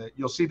plugged in.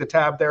 You'll see the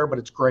tab there, but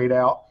it's grayed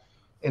out.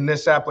 In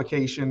this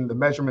application, the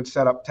measurement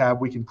setup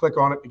tab, we can click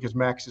on it because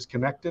Max is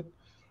connected.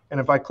 And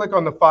if I click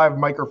on the 5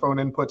 microphone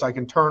inputs, I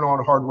can turn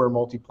on hardware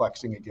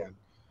multiplexing again.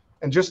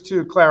 And just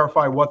to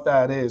clarify what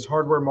that is,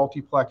 hardware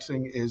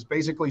multiplexing is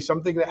basically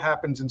something that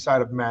happens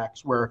inside of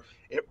Max where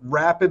it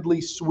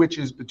rapidly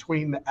switches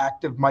between the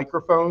active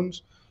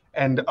microphones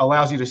and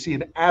allows you to see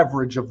an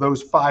average of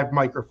those 5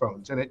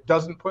 microphones. And it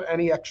doesn't put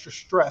any extra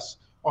stress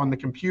on the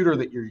computer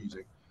that you're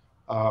using.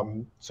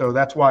 So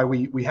that's why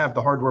we have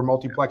the hardware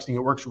multiplexing. It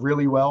works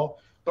really well.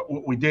 But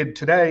what we did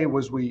today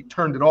was we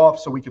turned it off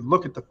so we could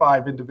look at the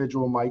 5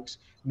 individual mics.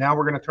 Now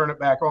we're going to turn it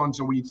back on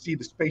so we see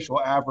the spatial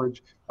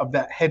average of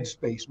that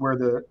headspace where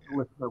the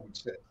listener would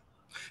sit.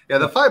 Yeah,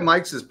 the 5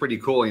 mics is pretty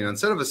cool. You know,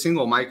 instead of a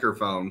single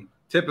microphone,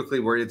 typically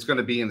where it's going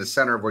to be in the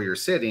center of where you're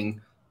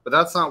sitting, but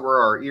that's not where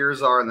our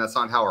ears are and that's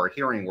not how our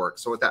hearing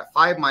works. So with that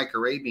 5 mic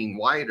array being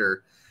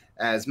wider,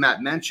 as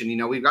Matt mentioned, you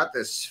know, we've got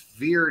this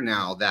sphere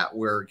now that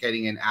we're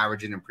getting an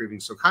average and improving.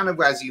 So kind of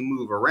as you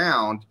move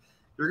around,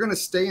 you're going to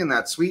stay in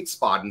that sweet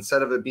spot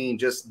instead of it being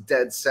just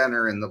dead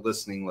center in the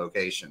listening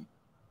location.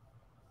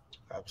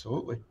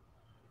 Absolutely.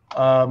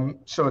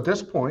 So at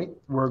this point,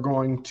 we're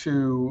going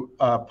to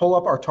pull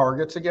up our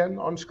targets again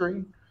on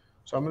screen.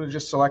 So I'm going to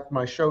just select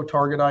my show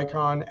target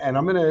icon, and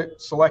I'm going to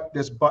select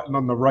this button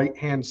on the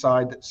right-hand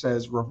side that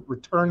says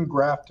return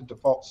graph to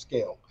default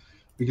scale.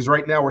 Because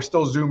right now we're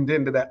still zoomed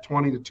into that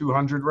 20 to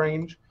 200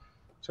 range.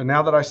 So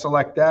now that I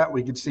select that,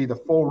 we can see the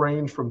full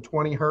range from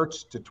 20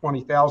 hertz to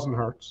 20,000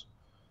 hertz.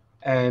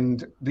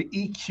 And the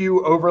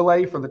EQ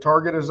overlay for the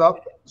target is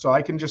up. So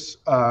I can just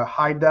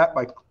hide that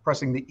by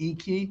pressing the E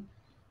key.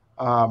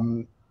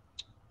 And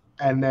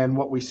then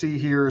what we see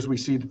here is we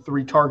see the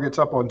 3 targets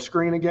up on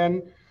screen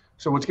again.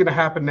 So what's going to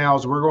happen now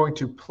is we're going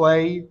to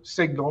play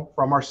signal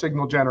from our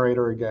signal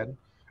generator again,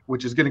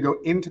 which is going to go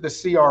into the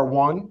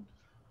CR1.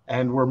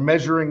 And we're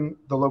measuring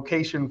the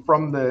location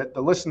from the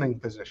listening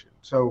position.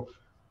 So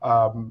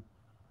the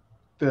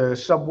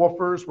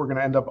subwoofers, we're going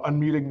to end up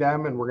unmuting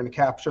them, and we're going to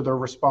capture their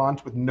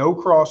response with no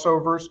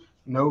crossovers,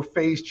 no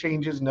phase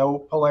changes, no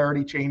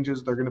polarity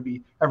changes.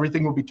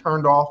 Everything will be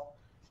turned off,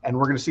 and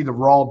we're going to see the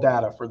raw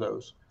data for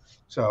those.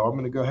 So I'm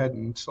going to go ahead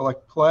and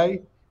select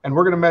play, and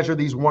we're going to measure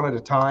these one at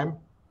a time.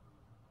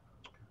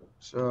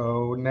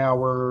 So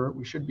now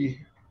we should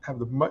have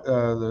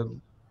the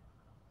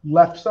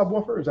left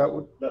subwoofer. Is that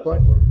what? That's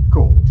what? what we're.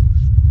 Cool.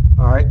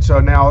 All right. So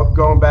now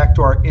going back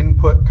to our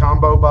input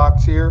combo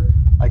box here,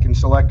 I can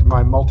select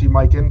my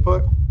multi-mic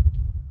input,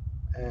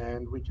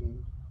 and we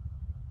can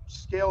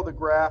scale the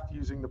graph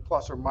using the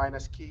plus or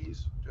minus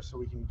keys, just so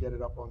we can get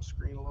it up on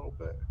screen a little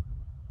bit.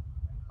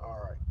 All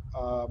right.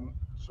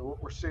 So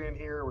what we're seeing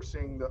here, we're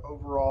seeing the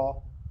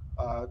overall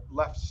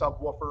left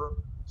subwoofer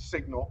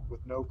signal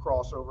with no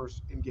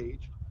crossovers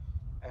engaged.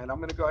 And I'm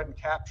going to go ahead and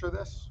capture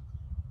this.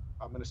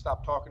 I'm going to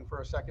stop talking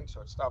for a second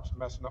so it stops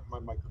messing up my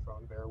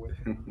microphone. Bear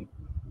with me.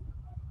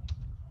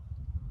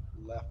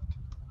 Left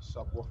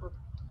subwoofer.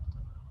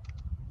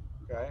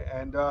 Okay,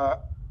 and go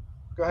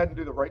ahead and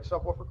do the right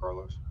subwoofer,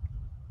 Carlos.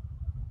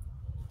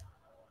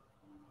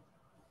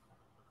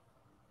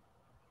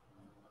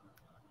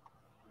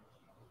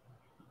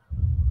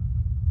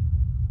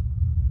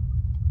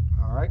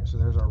 All right, so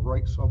there's our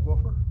right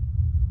subwoofer.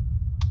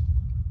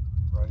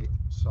 Right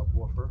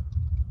subwoofer.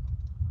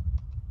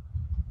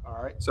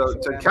 All right. So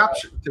to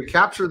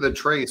capture the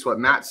trace, what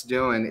Matt's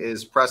doing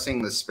is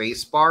pressing the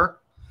space bar,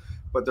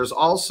 but there's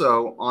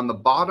also on the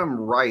bottom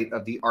right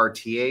of the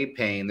RTA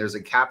pane, there's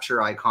a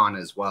capture icon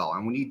as well.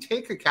 And when you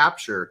take a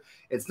capture,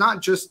 it's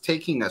not just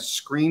taking a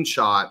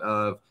screenshot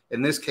of,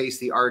 in this case,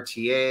 the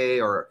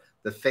RTA or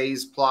the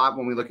phase plot.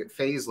 When we look at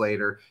phase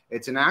later,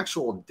 it's an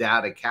actual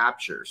data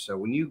capture. So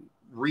when you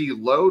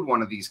reload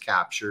one of these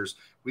captures,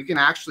 we can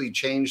actually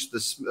change on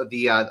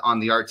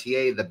the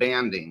RTA, the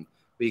banding.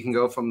 You can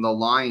go from the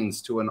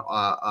lines to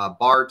a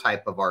bar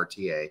type of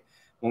RTA.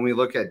 When we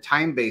look at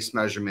time-based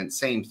measurement,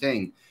 same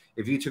thing.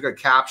 If you took a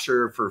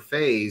capture for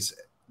phase,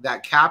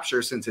 that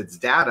capture, since it's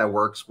data,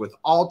 works with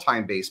all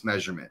time-based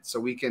measurements. So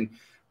we can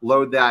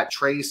load that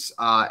trace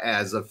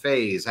as a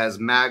phase, as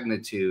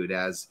magnitude,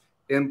 as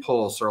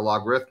impulse or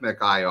logarithmic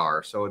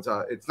IR. So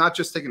it's not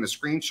just taking a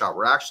screenshot.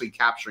 We're actually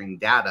capturing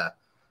data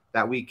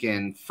that we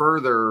can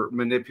further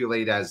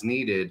manipulate as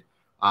needed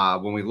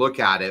when we look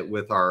at it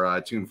with our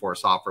Tune 4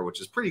 software,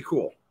 which is pretty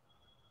cool.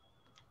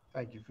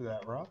 Thank you for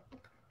that, Rob.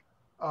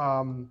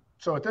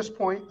 So at this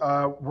point,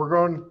 we're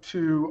going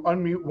to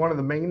unmute one of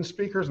the main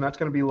speakers, and that's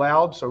going to be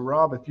loud. So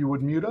Rob, if you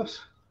would mute us.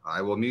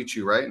 I will mute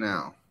you right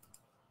now.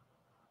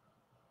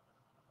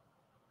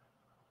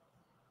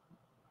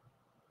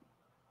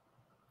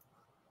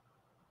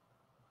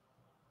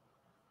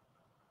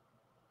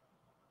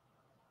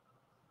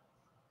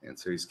 And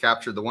so he's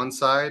captured the one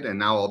side, and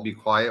now I'll be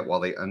quiet while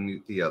they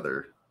unmute the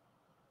other.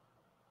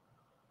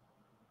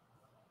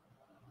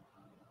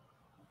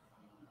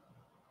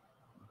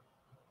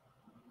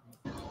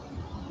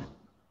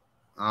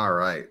 All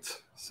right.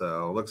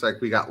 So looks like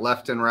we got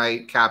left and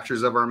right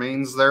captures of our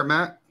mains there,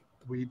 Matt.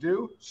 We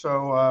do.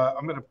 So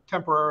I'm going to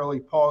temporarily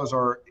pause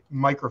our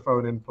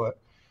microphone input.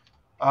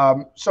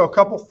 So a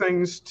couple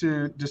things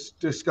to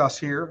discuss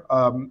here.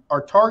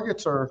 Our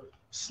targets are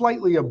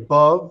slightly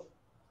above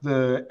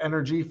the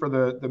energy for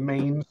the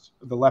mains,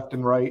 the left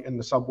and right, and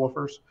the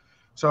subwoofers.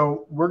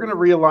 So we're going to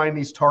realign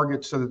these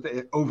targets so that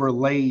it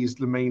overlays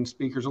the main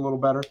speakers a little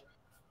better.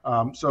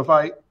 So if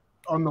I,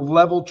 on the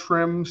level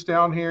trims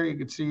down here, you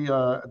can see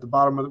at the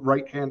bottom of the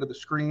right hand of the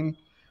screen,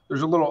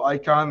 there's a little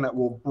icon that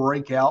will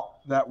break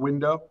out that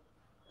window.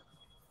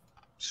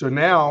 So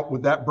now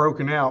with that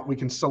broken out, we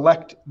can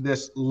select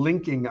this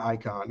linking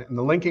icon, and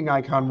the linking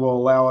icon will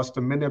allow us to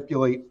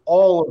manipulate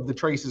all of the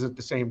traces at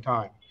the same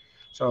time.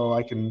 So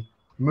I can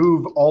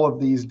move all of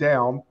these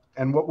down.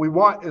 And what we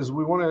want is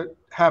we want to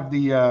have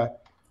the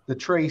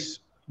trace,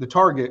 the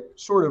target,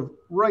 sort of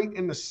right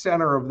in the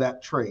center of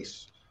that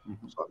trace.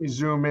 Mm-hmm. So let me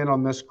zoom in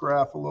on this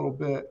graph a little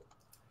bit.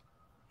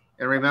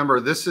 And remember,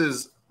 this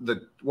is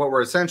what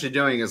we're essentially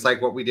doing is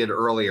like what we did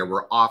earlier.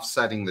 We're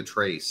offsetting the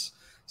trace.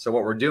 So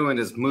what we're doing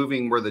is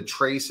moving where the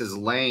trace is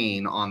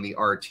laying on the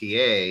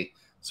RTA,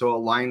 so it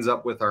lines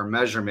up with our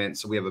measurement,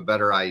 so we have a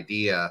better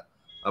idea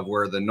of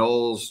where the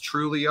nulls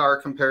truly are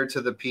compared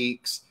to the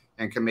peaks,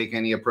 and can make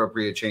any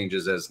appropriate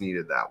changes as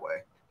needed that way.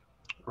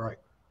 Right.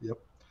 Yep.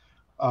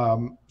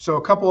 So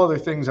a couple other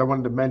things I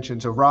wanted to mention.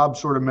 So Rob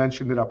sort of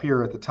mentioned it up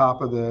here at the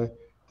top of the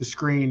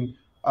screen.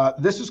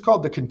 This is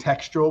called the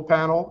contextual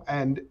panel,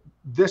 and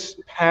this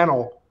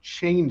panel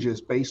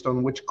changes based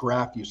on which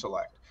graph you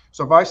select.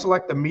 So if I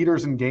select the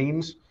meters and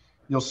gains,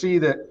 you'll see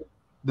that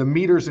the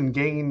meters and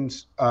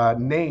gains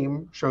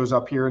name shows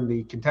up here in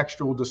the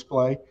contextual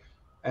display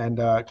and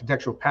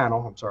contextual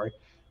panel, I'm sorry,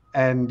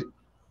 and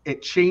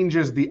it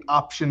changes the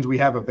options we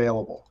have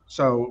available.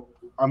 So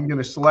I'm going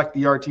to select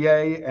the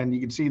RTA, and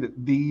you can see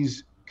that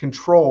these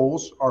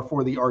controls are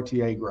for the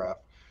RTA graph.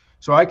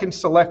 So I can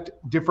select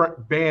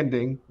different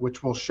banding,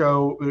 which will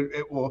show,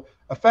 it will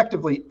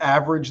effectively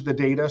average the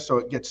data so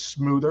it gets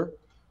smoother.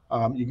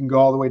 You can go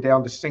all the way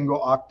down to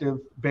single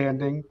octave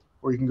banding,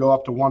 or you can go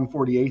up to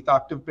 1/48th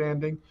octave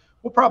banding.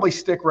 We'll probably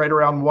stick right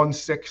around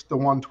 1/6 to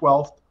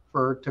 1/12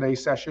 for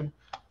today's session.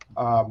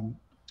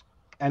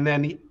 And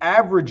then the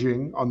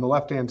averaging on the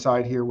left-hand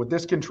side here, what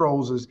this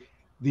controls is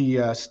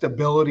the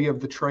stability of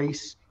the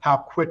trace, how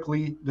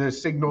quickly the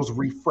signal's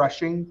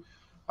refreshing.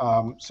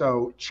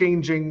 So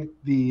changing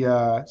the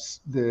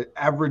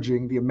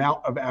averaging, the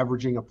amount of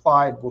averaging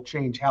applied will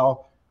change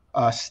how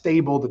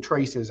stable the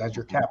trace is as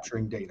you're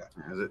capturing data.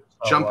 Is it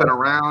jumping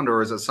around,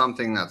 or is it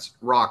something that's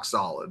rock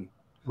solid?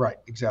 Right,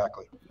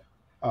 exactly.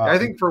 I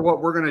think for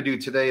what we're going to do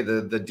today,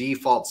 the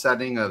default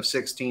setting of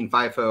 16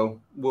 FIFO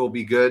will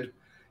be good.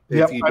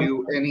 If you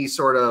do any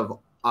sort of,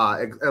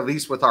 at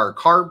least with our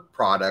carb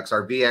products,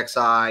 our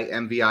VXI,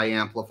 MVI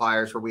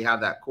amplifiers, where we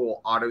have that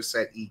cool auto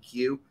set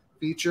EQ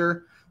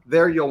feature,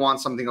 there you'll want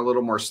something a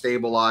little more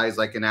stabilized,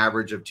 like an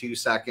average of 2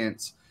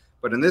 seconds.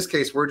 But in this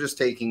case, we're just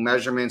taking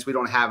measurements. We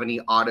don't have any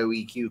auto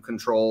EQ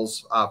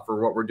controls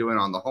for what we're doing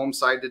on the home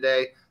side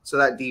today. So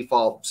that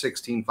default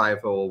 16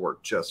 FIFO will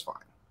work just fine.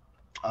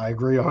 I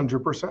agree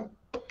 100%.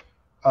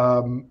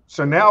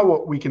 So now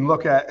what we can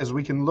look at is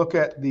we can look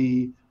at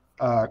the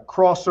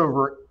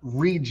crossover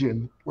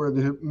region where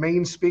the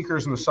main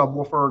speakers and the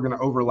subwoofer are going to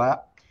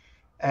overlap.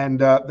 And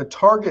the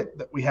target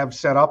that we have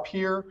set up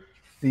here,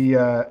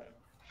 the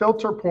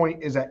filter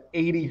point is at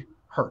 80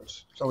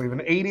 hertz. So we have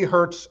an 80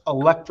 hertz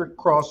electric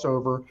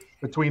crossover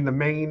between the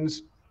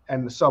mains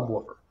and the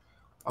subwoofer.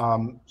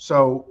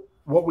 So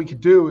what we could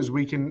do is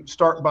we can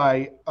start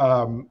by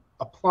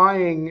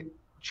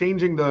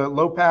changing the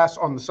low pass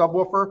on the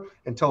subwoofer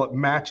until it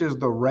matches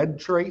the red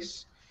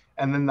trace.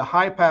 And then the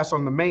high pass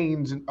on the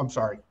mains,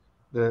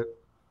 the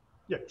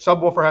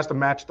subwoofer has to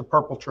match the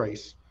purple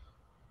trace.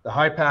 The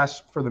high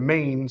pass for the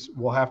mains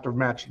will have to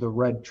match the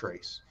red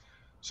trace.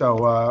 So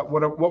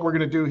what we're going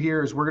to do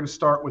here is we're going to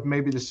start with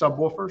maybe the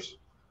subwoofers.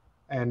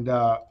 And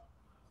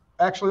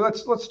actually,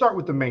 let's start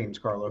with the mains,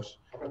 Carlos.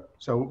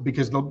 So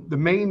because the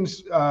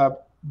mains,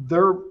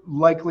 they're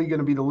likely going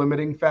to be the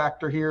limiting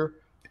factor here.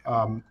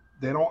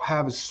 They don't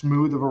have as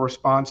smooth of a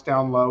response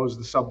down low as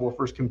the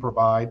subwoofers can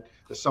provide.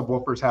 The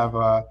subwoofers have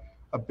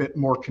a bit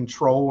more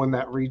control in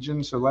that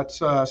region. So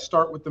let's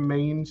start with the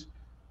mains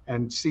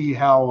and see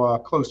how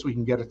close we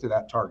can get it to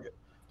that target.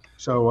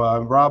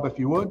 So Rob, if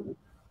you would.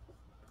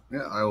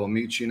 Yeah, I will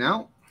mute you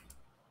now.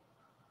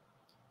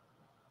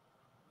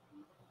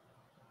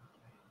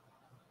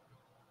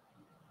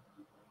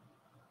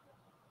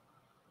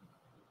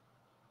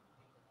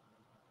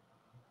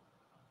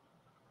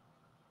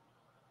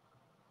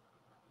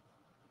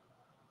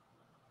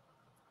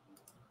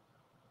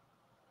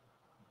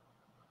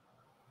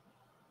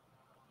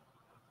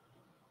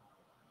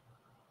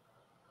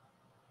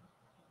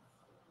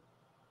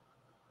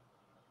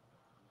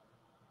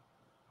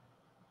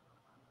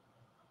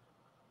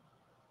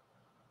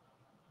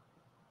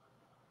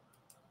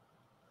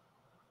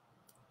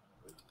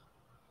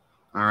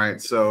 All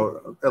right,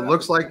 so it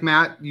looks like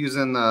Matt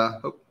using the.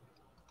 Oh.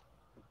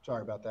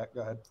 Sorry about that.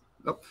 Go ahead.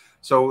 Nope.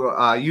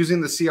 So using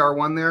the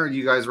CR1 there,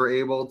 you guys were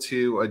able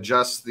to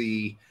adjust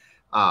the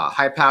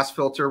high pass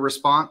filter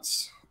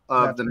response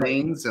of the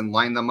mains and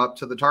line them up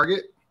to the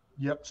target.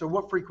 Yep. So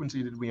what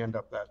frequency did we end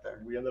up at there?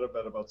 We ended up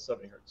at about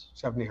 70 hertz.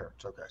 70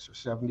 hertz. Okay. So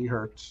 70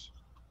 hertz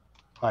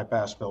high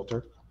pass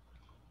filter.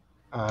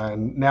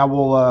 And now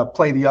we'll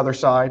play the other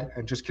side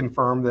and just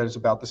confirm that it's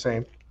about the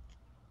same.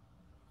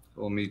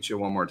 We'll meet you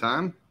one more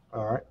time.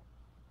 All right.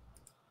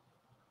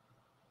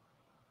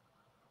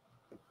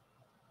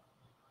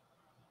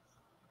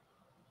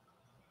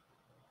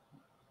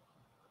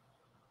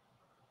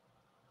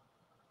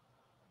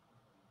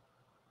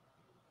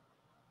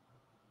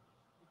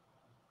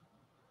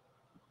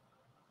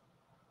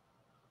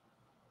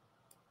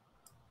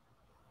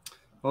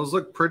 Those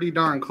look pretty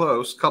darn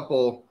close.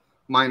 Couple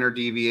minor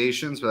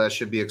deviations, but that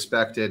should be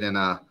expected in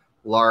a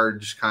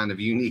large kind of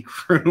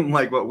unique room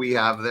like what we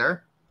have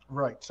there.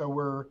 Right. So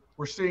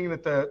we're seeing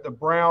that the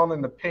brown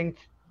and the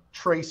pink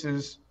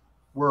traces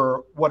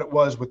were what it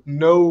was with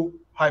no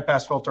high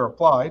pass filter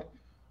applied.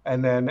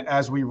 And then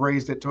as we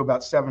raised it to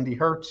about 70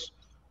 hertz,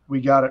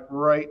 we got it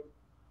right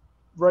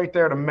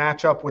there to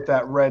match up with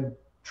that red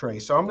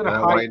trace. So I'm going to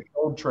hide the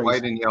old trace.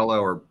 White and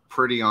yellow are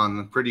pretty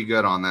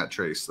good on that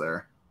trace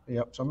there.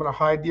 Yep. So I'm going to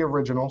hide the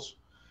originals.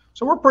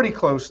 So we're pretty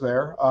close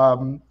there.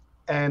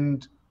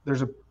 And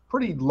there's a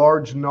pretty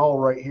large null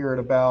right here at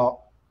about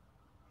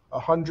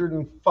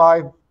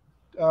 105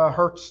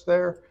 hertz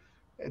there.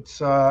 It's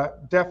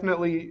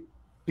definitely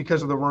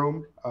because of the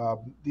room.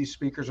 These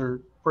speakers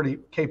are pretty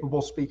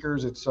capable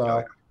speakers. It's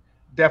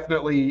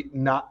definitely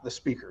not the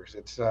speakers.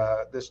 It's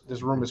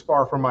this room is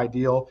far from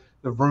ideal.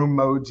 The room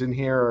modes in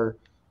here are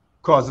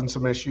causing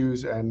some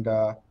issues, and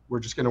we're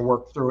just going to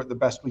work through it the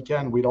best we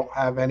can. We don't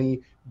have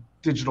any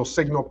digital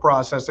signal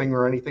processing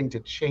or anything to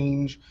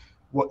change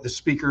what the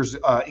speaker's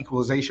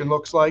equalization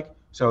looks like.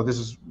 So this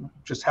is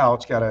just how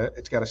it's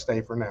gotta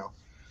stay for now.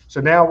 So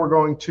now we're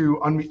going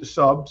to unmute the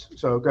subs.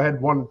 So go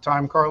ahead one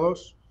time,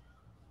 Carlos.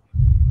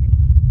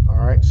 All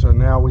right. So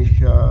now we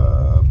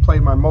play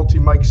my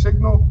multi-mic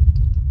signal,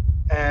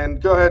 and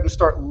go ahead and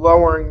start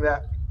lowering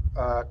that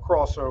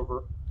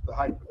crossover,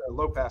 the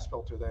low pass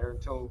filter there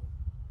until.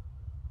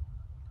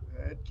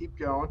 Go ahead, keep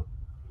going.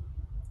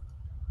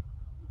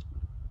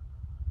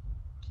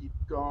 Keep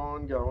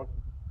going. A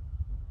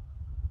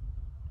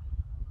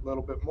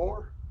little bit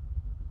more.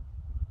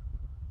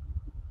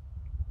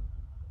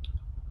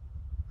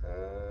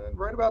 And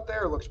right about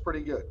there looks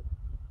pretty good.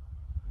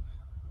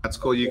 That's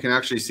cool. You can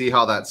actually see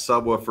how that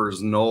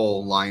subwoofer's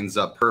null lines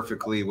up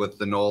perfectly with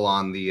the null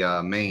on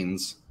the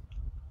mains.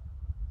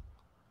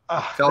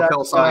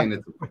 Telltale sign,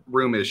 it's a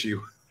room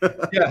issue.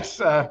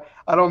 Yes, I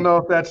don't know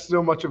if that's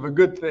so much of a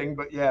good thing,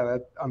 but yeah,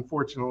 that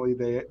unfortunately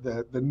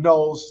the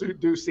nulls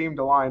do seem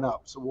to line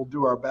up. So we'll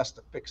do our best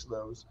to fix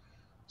those.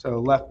 So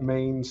left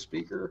main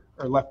speaker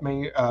or left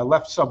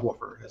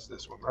subwoofer is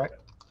this one, right?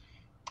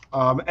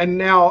 And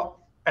now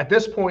at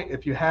this point,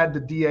 if you had the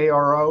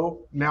DARO,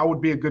 now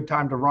would be a good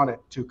time to run it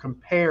to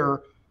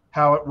compare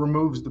how it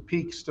removes the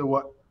peaks to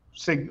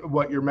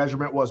what your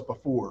measurement was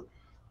before.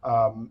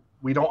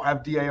 We don't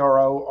have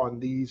DARO on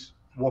these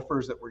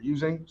woofers that we're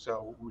using,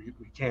 so we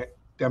can't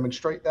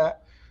demonstrate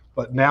that.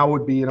 But now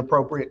would be an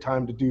appropriate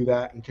time to do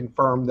that and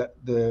confirm that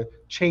the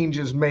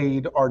changes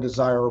made are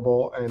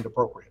desirable and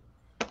appropriate.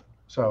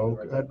 So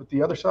go ahead with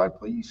the other side,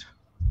 please.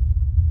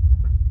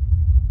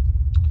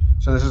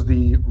 So this is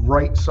the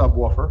right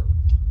subwoofer.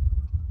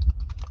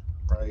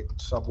 Right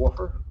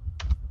subwoofer.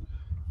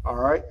 All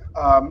right.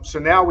 So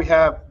now we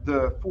have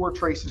the 4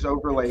 traces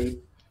overlaid.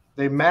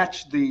 They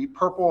match the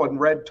purple and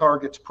red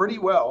targets pretty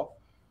well.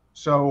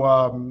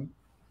 So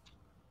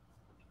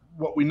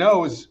what we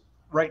know is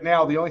right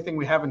now, the only thing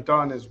we haven't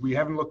done is we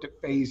haven't looked at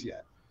phase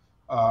yet.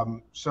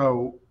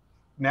 So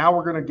now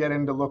we're going to get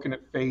into looking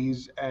at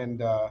phase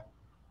and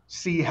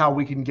see how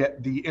we can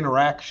get the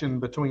interaction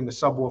between the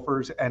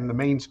subwoofers and the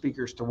main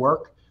speakers to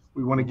work.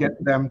 We want to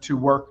get them to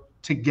work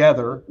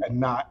together and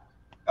not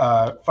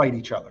fight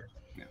each other.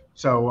 Yeah.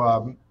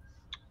 So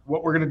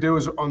what we're going to do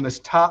is on this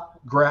top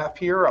graph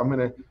here, I'm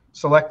going to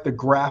select the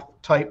graph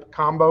type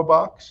combo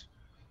box.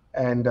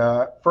 And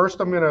first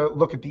I'm going to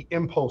look at the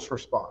impulse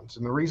response.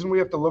 And the reason we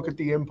have to look at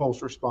the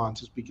impulse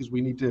response is because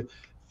we need to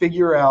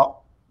figure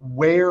out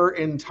where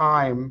in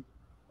time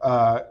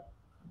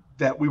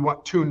that we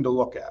want tune to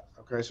look at.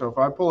 Okay, so if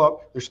I pull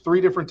up, there's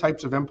 3 different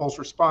types of impulse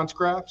response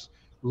graphs: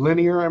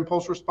 linear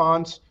impulse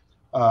response,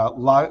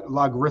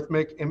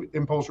 logarithmic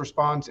impulse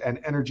response, and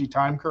energy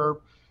time curve.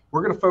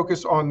 We're going to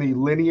focus on the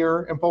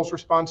linear impulse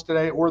response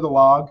today, or the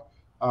log.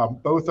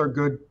 Both are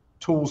good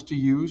tools to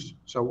use.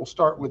 So we'll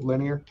start with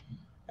linear.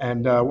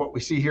 And what we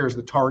see here is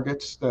the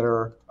targets that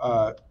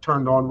are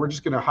turned on. We're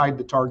just going to hide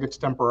the targets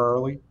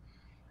temporarily.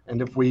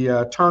 And if we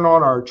turn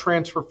on our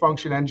transfer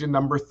function engine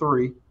number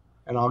 3,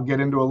 and I'll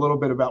get into a little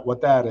bit about what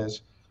that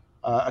is.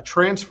 A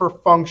transfer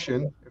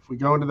function, if we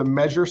go into the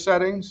measure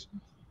settings,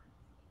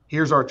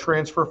 here's our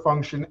transfer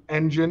function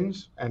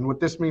engines. And what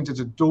this means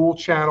is a dual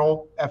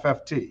channel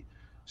FFT.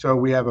 So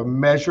we have a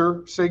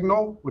measure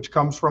signal, which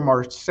comes from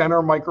our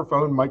center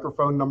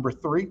microphone number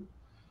 3.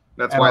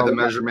 That's why the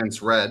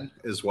measurement's red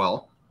as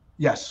well.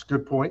 Yes,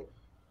 good point.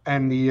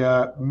 And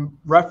the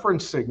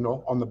reference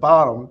signal on the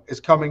bottom is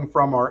coming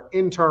from our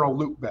internal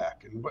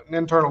loopback. And what an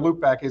internal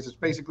loopback is, it's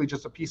basically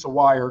just a piece of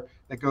wire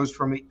that goes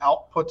from the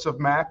outputs of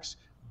Max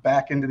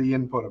back into the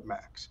input of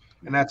Max.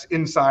 And that's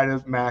inside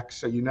of Max,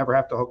 so you never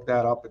have to hook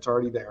that up. It's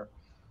already there.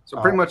 So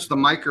pretty much the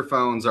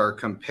microphones are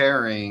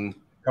comparing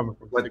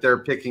what they're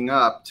picking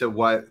up to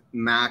what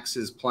Max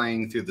is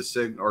playing through the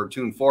signal, or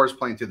Tune 4 is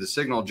playing through the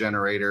signal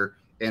generator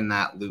in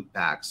that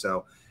loopback.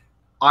 So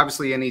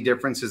obviously any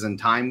differences in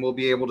time we'll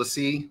be able to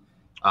see.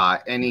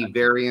 Any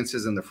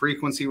variances in the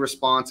frequency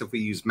response, if we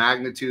use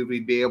magnitude,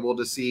 we'd be able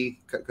to see,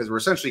 because we're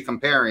essentially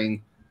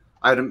comparing,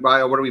 what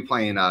are we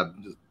playing,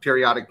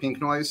 periodic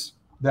pink noise?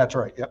 That's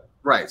right, yep.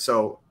 Right,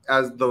 so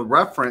as the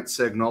reference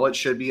signal, it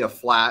should be a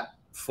flat,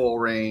 full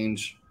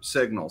range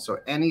signal. So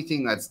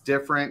anything that's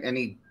different,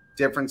 any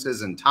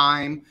differences in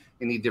time,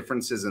 any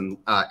differences in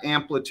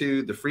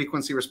amplitude, the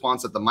frequency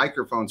response that the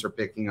microphones are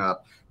picking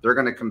up, they're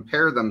going to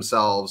compare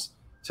themselves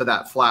to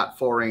that flat,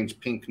 full range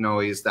pink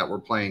noise that we're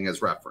playing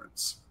as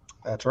reference.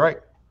 That's right.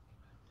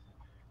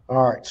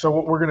 All right, so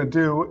what we're going to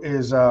do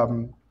is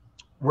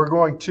we're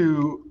going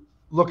to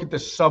look at the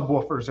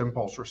subwoofer's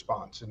impulse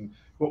response. And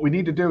what we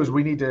need to do is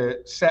we need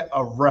to set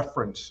a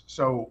reference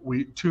so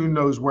Tune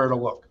knows where to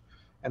look.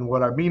 And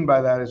what I mean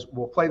by that is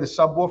we'll play the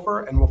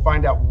subwoofer and we'll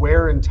find out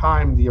where in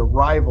time the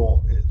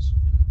arrival is.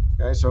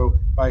 Okay, so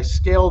if I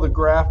scale the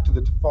graph to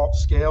the default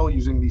scale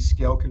using these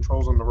scale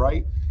controls on the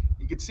right,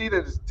 you can see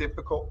that it's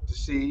difficult to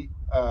see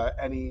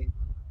any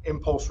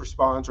impulse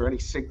response or any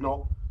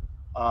signal.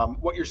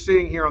 What you're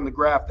seeing here on the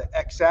graph, the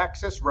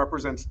x-axis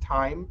represents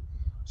time.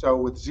 So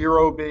with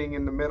 0 being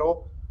in the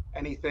middle,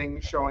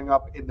 anything showing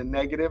up in the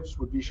negatives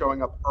would be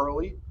showing up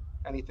early.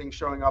 Anything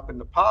showing up in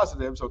the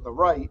positives on the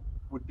right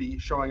would be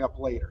showing up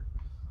later.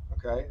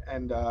 Okay,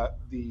 and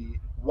the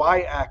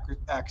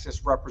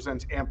y-axis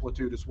represents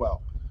amplitude as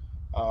well.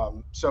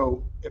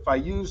 So if I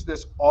use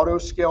this auto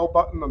scale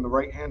button on the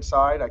right hand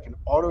side, I can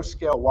auto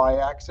scale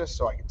y-axis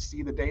so I can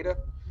see the data.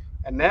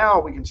 And now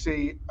we can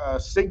see a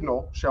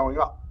signal showing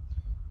up.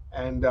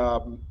 And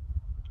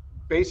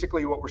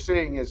basically what we're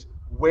seeing is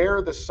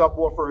where the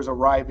subwoofer is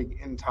arriving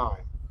in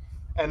time.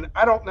 And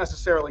I don't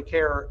necessarily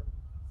care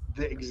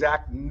the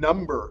exact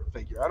number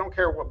figure. I don't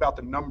care about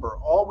the number.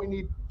 All we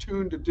need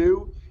Tune to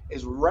do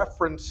is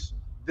reference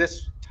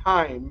this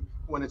time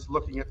when it's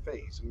looking at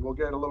phase. And we'll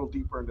get a little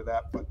deeper into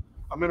that, but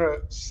I'm going to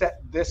set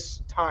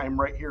this time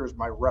right here as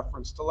my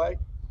reference delay.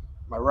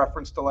 My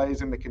reference delay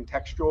is in the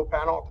contextual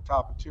panel at the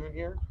top of tune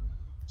here.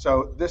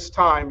 So this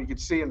time you can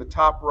see in the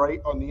top right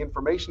on the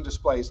information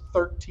display is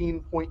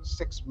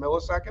 13.6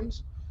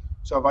 milliseconds.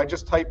 So if I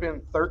just type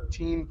in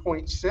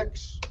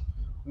 13.6,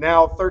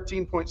 now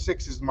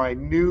 13.6 is my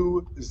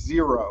new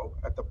 0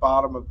 at the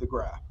bottom of the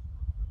graph.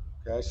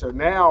 Okay, so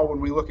now when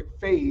we look at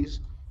phase,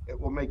 it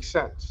will make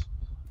sense.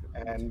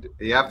 And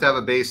you have to have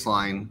a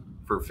baseline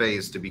for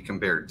phase to be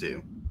compared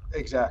to.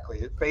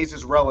 Exactly. Phase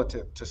is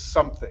relative to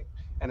something.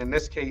 And in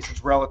this case,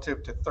 it's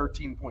relative to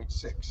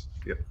 13.6.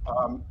 Yep.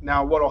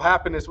 Now, what will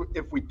happen is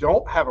if we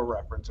don't have a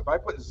reference, if I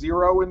put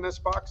 0 in this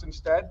box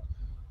instead,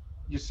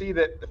 you see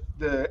that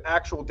the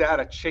actual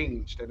data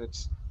changed, and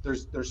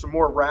there's some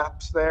more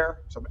wraps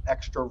there, some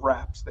extra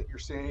wraps that you're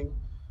seeing.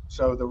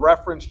 So the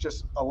reference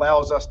just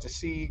allows us to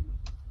see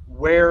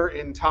where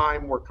in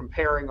time we're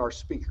comparing our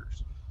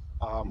speakers.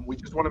 We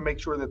just want to make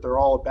sure that they're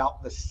all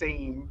about the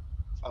same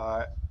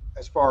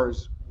as far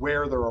as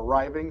where they're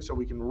arriving, so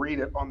we can read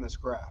it on this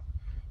graph.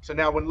 So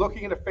now when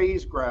looking at a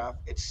phase graph,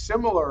 it's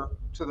similar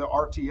to the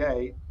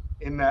RTA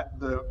in that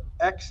the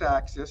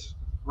x-axis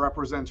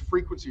represents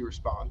frequency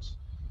response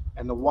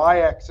and the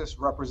y-axis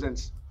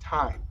represents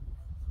time.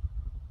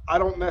 I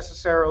don't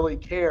necessarily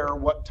care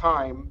what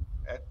time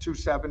at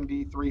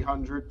 270,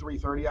 300,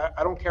 330,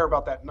 I don't care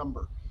about that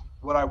number.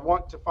 What I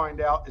want to find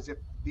out is if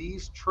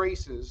these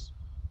traces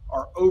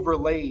are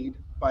overlaid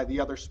by the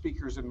other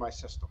speakers in my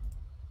system.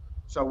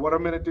 So what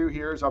I'm going to do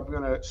here is I'm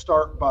going to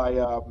start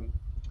by,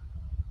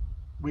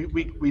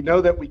 we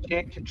know that we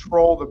can't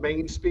control the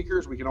main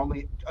speakers. We can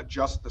only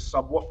adjust the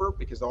subwoofer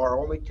because our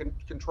only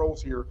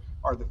controls here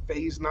are the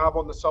phase knob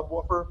on the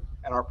subwoofer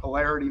and our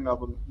polarity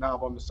knob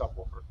on the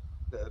subwoofer,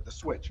 the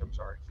switch, I'm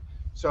sorry.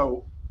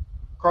 So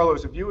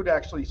Carlos, if you would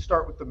actually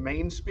start with the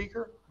main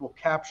speaker, we'll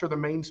capture the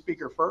main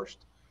speaker first,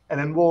 and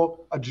then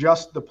we'll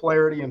adjust the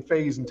polarity and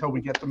phase until we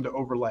get them to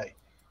overlay.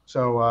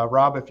 So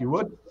Rob, if you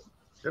would.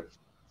 Yep.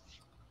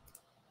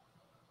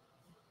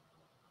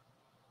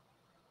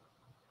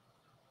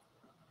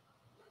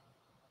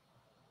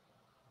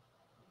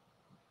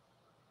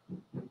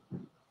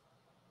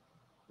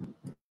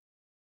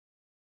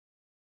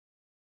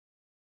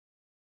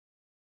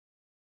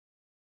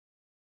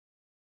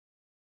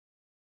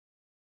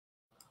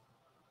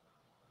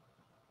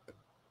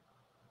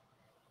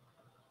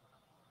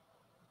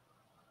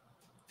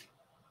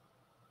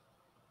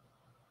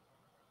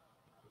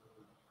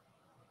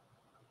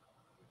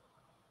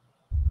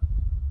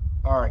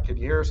 All right, can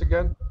you hear us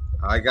again?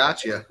 I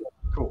got you.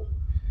 Cool.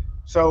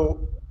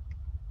 So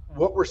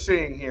what we're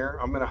seeing here,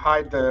 I'm going to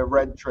hide the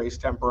red trace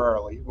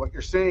temporarily. What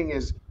you're seeing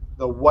is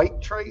the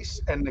white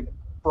trace and the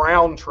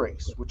brown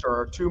trace, which are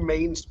our two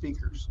main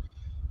speakers.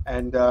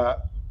 And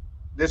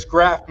this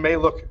graph may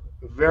look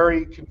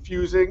very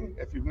confusing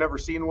if you've never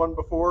seen one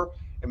before.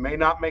 It may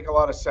not make a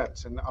lot of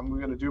sense, and I'm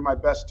going to do my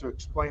best to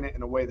explain it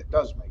in a way that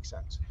does make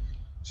sense.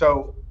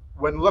 So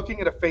when looking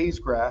at a phase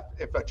graph,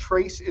 if a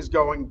trace is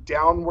going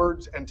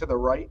downwards and to the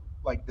right,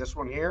 like this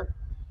one here,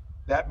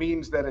 that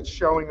means that it's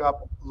showing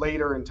up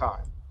later in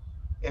time.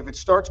 If it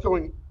starts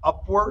going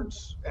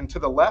upwards and to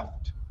the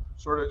left,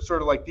 sort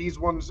of like these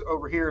ones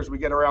over here, as we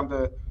get around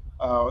to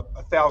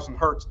 1,000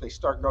 hertz, they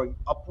start going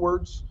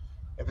upwards.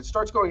 If it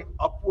starts going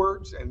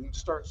upwards and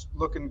starts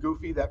looking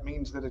goofy, that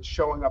means that it's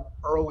showing up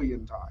early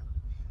in time.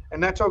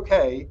 And that's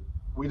okay.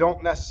 We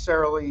don't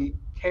necessarily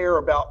care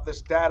about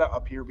this data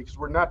up here because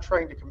we're not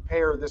trying to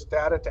compare this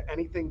data to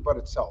anything but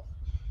itself.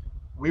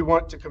 We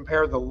want to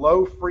compare the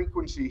low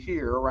frequency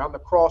here around the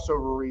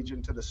crossover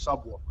region to the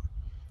subwoofer.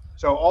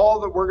 So all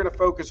that we're going to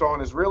focus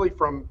on is really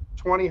from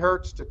 20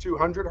 hertz to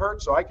 200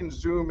 hertz. So I can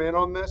zoom in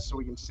on this so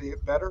we can see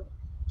it better,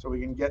 so we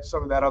can get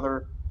some of that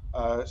other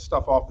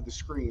stuff off of the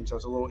screen, so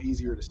it's a little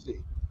easier to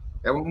see.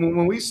 And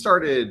when we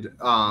started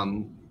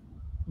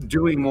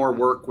doing more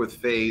work with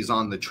phase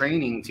on the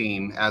training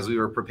team as we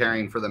were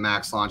preparing for the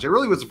Max launch, it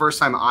really was the first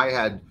time I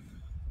had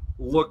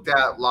looked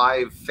at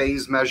live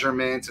phase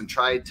measurements and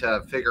tried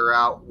to figure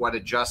out what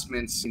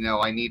adjustments,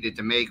 I needed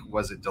to make.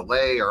 Was it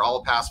delay or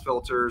all pass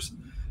filters?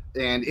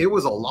 And it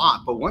was a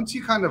lot, but once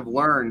you kind of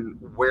learn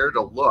where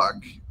to look,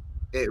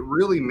 it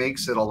really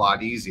makes it a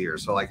lot easier.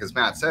 So like as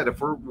Matt said,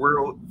 if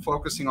we're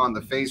focusing on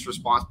the phase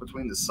response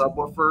between the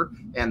subwoofer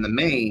and the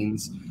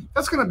mains,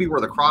 that's going to be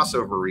where the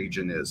crossover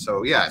region is.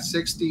 So yeah,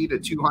 60 to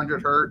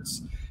 200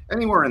 hertz,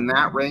 anywhere in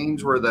that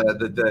range where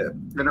the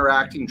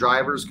interacting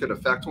drivers could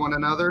affect one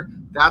another,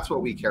 that's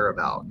what we care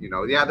about.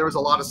 Yeah, there was a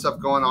lot of stuff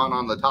going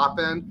on the top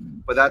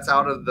end, but that's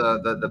out of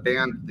the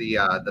band,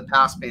 the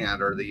pass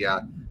band, or the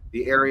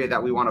area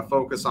that we want to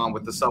focus on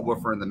with the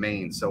subwoofer and the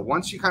main. So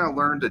once you kind of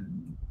learn to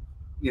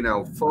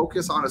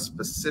focus on a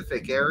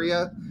specific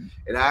area,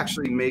 it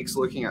actually makes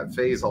looking at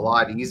phase a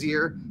lot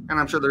easier. And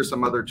I'm sure there's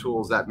some other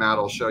tools that Matt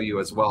will show you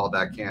as well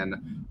that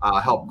can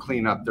help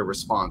clean up the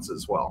response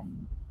as well.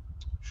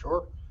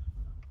 Sure.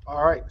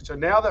 All right. So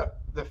now that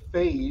the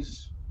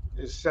phase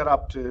is set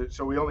up to,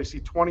 so we only see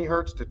 20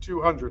 hertz to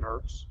 200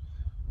 hertz.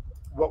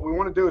 what we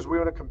want to do is we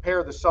want to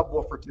compare the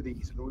subwoofer to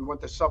these, and we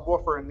want the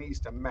subwoofer and these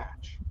to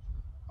match.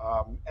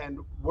 And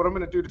what I'm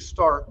going to do to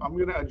start, I'm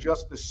going to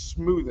adjust the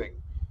smoothing.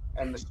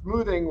 And the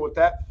smoothing, what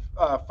that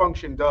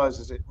function does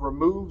is it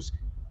removes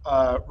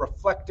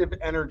reflective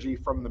energy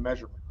from the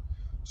measurement.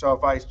 So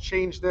if I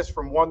change this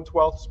from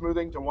 1/12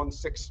 smoothing to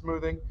 1/6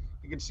 smoothing,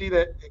 you can see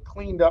that it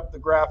cleaned up the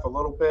graph a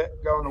little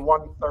bit. Going to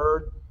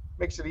 1/3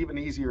 makes it even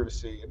easier to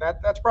see. And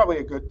that's probably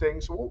a good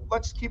thing. So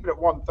let's keep it at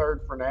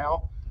 1/3 for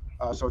now.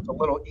 So it's a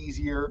little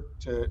easier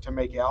to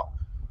make out.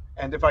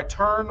 And if I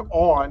turn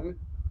on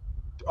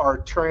our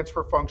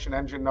transfer function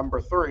engine number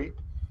 3,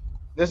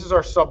 this is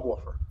our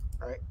subwoofer,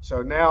 right?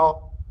 So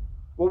now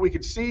what we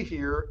can see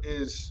here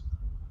is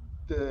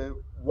the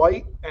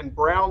white and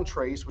brown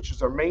trace, which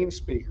is our main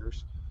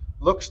speakers,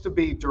 looks to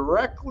be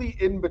directly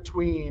in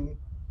between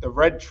the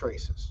red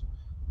traces.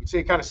 You can see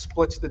it kind of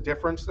splits the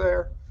difference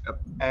there. Yep.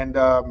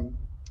 And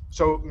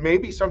so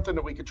maybe something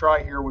that we could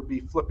try here would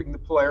be flipping the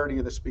polarity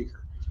of the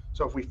speaker.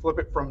 So if we flip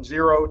it from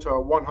 0 to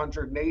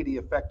 180,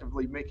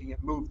 effectively making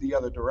it move the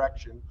other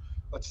direction,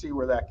 let's see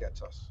where that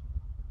gets us.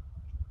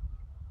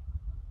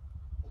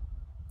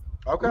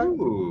 Okay.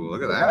 Ooh,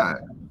 look at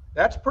that.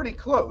 That's pretty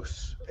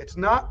close. It's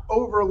not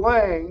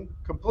overlaying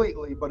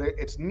completely, but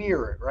it's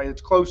near it, right?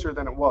 It's closer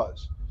than it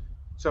was.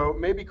 So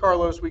maybe,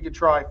 Carlos, we could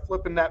try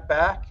flipping that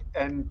back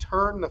and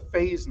turn the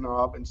phase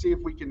knob and see if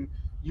we can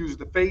use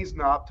the phase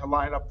knob to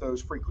line up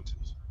those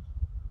frequencies.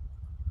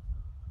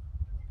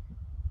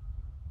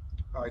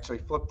 All right, so he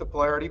flipped the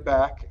polarity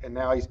back, and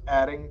now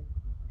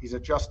he's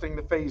adjusting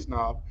the phase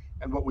knob.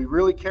 And what we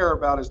really care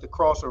about is the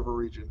crossover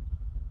region.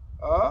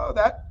 Oh,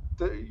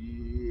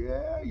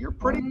 yeah, you're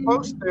pretty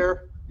close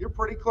there. You're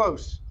pretty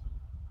close.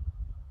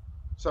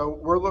 So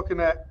we're looking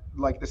at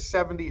like the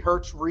 70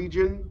 hertz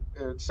region,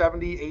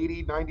 70,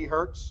 80, 90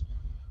 hertz.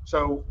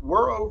 So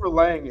we're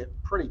overlaying it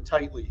pretty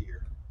tightly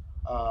here.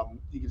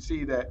 You can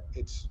see that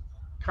it's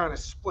kind of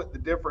split the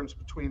difference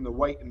between the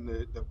white and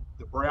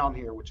the brown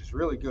here, which is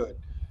really good.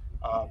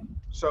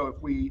 So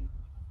if we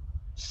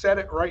set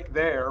it right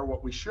there,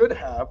 what we should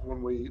have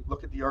when we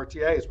look at the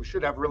RTA is we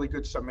should have really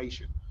good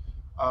summation.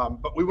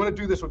 But we want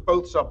to do this with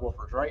both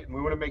subwoofers, right? And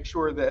we want to make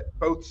sure that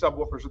both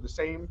subwoofers are the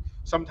same.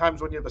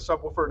 Sometimes when you have a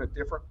subwoofer in a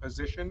different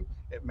position,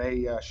 it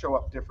may show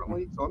up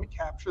differently. So let me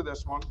capture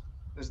this one.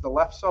 This is the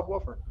left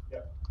subwoofer.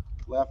 Yeah.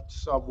 Left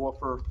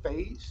subwoofer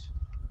phase.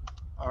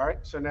 All right,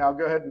 so now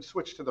go ahead and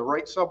switch to the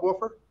right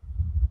subwoofer.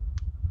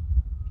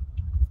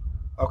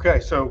 Okay,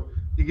 so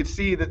you can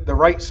see that the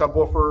right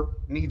subwoofer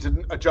needs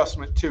an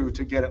adjustment too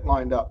to get it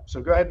lined up.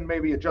 So go ahead and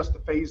maybe adjust the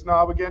phase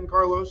knob again,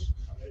 Carlos.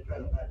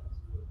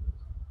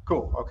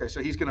 Cool. Okay,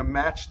 so he's going to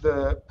match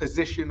the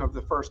position of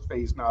the first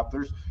phase knob.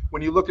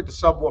 When you look at the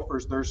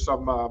subwoofers, there's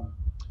some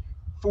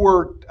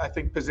 4, I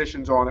think,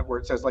 positions on it where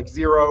it says like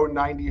 0,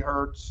 90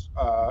 hertz,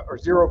 or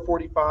 0,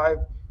 45,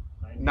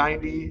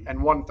 90,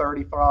 and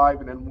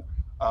 135, and then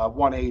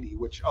 180,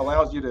 which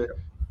allows you to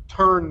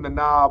turn the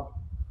knob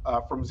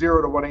from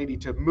 0 to 180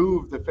 to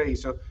move the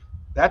phase. So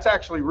that's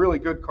actually really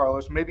good,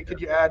 Carlos. Maybe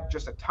could you add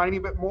just a tiny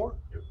bit more?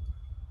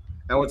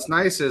 Now, what's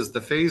nice is the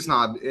phase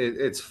knob,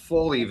 it's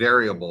fully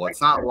variable.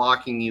 It's not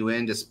locking you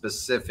into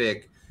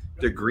specific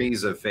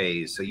degrees of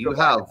phase. So you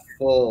have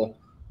full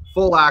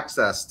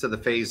access to the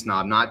phase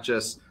knob, not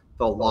just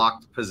the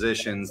locked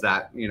positions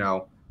that,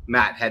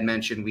 Matt had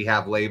mentioned we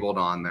have labeled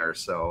on there.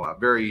 So a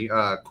very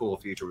cool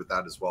feature with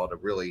that as well to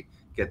really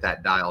get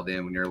that dialed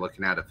in when you're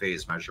looking at a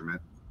phase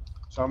measurement.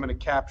 So I'm going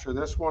to capture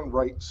this one,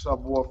 right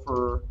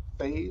subwoofer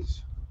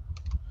phase.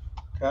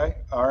 Okay.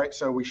 All right.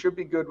 So we should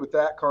be good with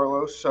that,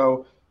 Carlos.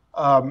 So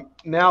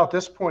now at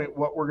this point,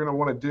 what we're going to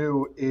want to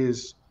do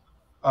is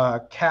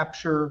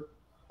capture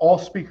all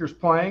speakers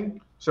playing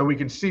so we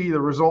can see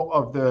the result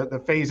of the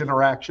phase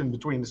interaction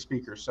between the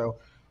speakers. So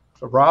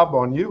Rob,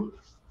 on you.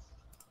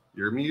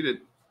 You're muted.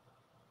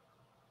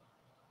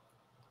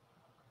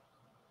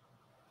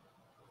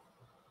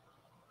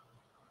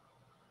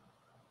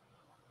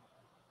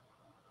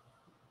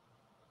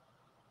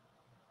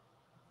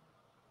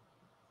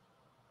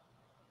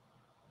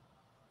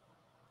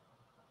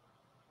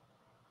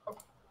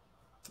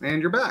 And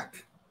you're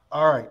back.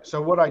 All right.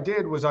 So what I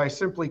did was I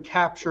simply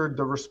captured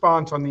the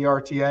response on the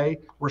RTA.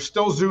 We're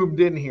still zoomed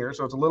in here,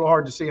 so it's a little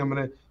hard to see. I'm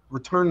going to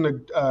return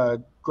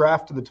the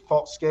graph to the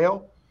default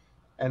scale,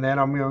 and then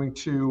I'm going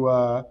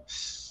to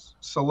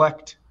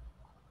select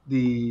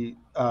the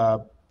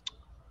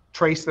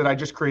trace that I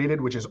just created,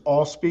 which is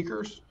all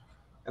speakers,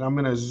 and I'm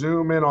going to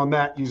zoom in on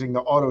that using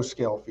the auto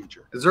scale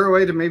feature. Is there a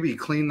way to maybe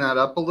clean that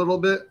up a little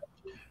bit?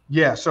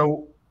 Yeah.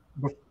 So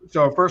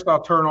first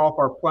I'll turn off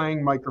our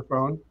playing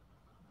microphone.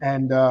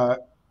 And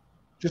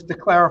just to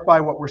clarify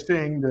what we're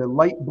seeing, the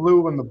light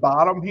blue in the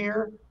bottom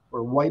here,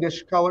 or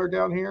whitish color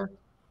down here,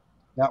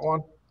 that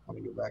one, let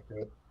me go back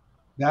to it.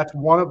 That's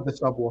one of the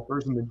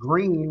subwoofers. And the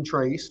green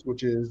trace,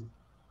 which is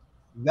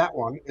that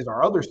one, is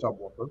our other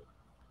subwoofer.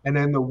 And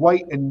then the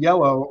white and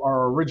yellow are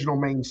our original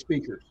main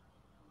speakers.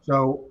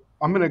 So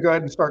I'm going to go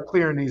ahead and start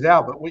clearing these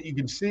out. But what you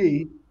can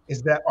see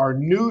is that our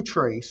new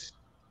trace,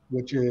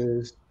 which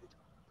is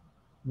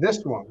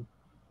this one,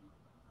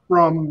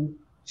 from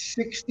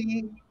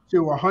 60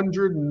 to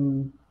 100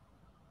 and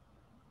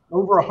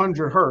over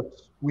 100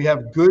 hertz, we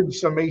have good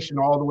summation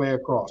all the way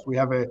across. We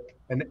have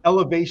an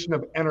elevation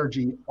of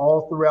energy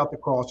all throughout the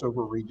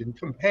crossover region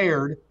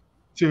compared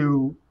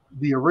to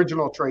the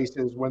original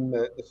traces when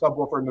the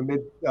subwoofer and the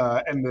mid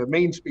and the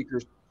main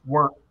speakers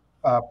weren't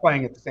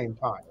playing at the same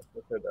time.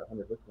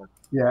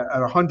 Yeah, at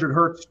 100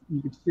 hertz,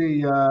 you can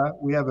see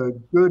we have a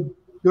good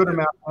amount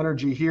of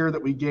energy here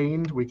that we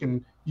gained. We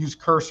can use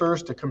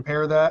cursors to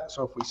compare that.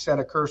 So if we set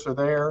a cursor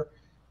there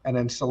and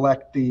then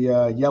select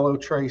the yellow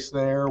trace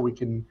there, we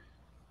can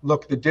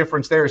look. The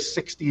difference there is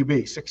 6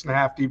 dB,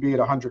 6.5 dB at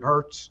 100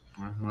 hertz.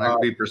 That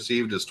could be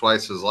perceived as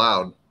twice as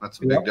loud. That's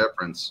a big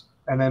difference.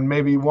 And then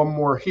maybe one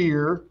more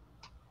here.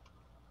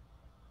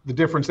 The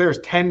difference there is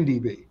 10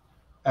 dB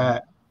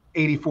at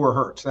 84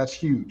 hertz. That's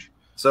huge.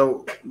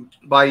 So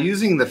by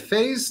using the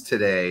phase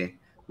today,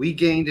 we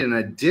gained an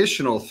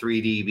additional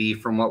 3 dB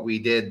from what we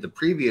did the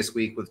previous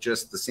week with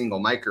just the single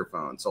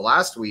microphone. So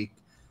last week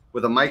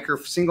with a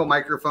single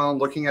microphone,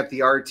 looking at the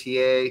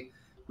RTA,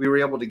 we were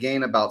able to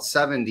gain about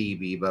 7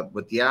 dB, but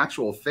with the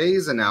actual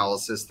phase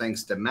analysis,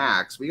 thanks to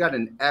Max, we got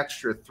an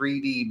extra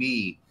 3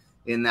 dB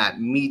in that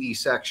meaty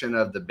section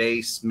of the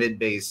bass,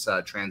 mid-bass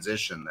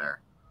transition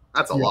there.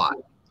 That's a lot.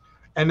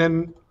 And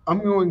then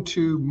I'm going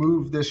to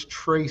move this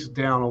trace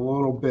down a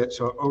little bit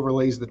so it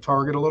overlays the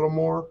target a little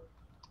more.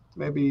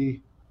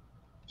 Maybe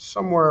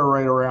somewhere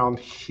right around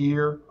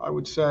here, I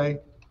would say.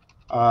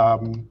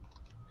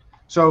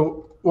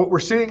 So what we're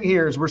seeing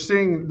here is we're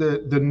seeing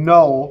the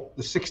null,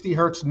 the 60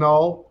 hertz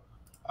null,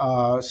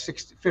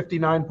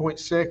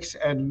 59.6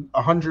 and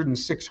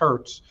 106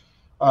 hertz.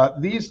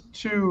 These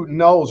two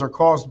nulls are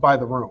caused by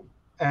the room.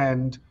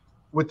 And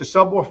with the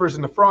subwoofers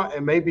in the front,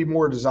 it may be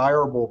more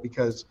desirable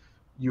because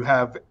you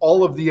have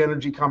all of the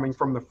energy coming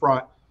from the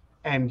front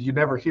and you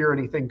never hear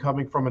anything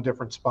coming from a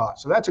different spot.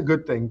 So that's a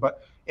good thing.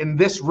 But in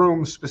this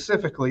room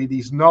specifically,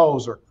 these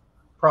nulls are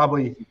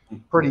probably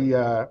pretty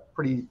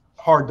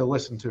hard to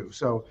listen to.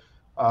 So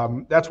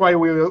that's why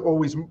we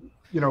always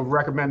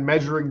recommend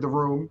measuring the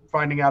room,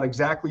 finding out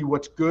exactly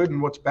what's good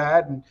and what's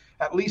bad. And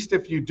at least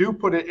if you do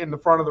put it in the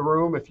front of the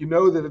room, if you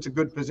know that it's a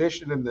good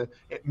position and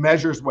it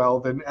measures well,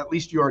 then at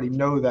least you already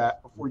know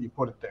that before you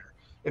put it there.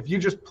 If you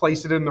just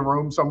place it in the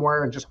room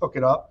somewhere and just hook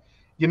it up,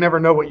 you never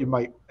know what you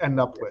might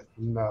end up with.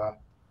 And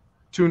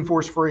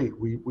TuneForce free.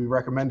 We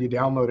recommend you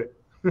download it.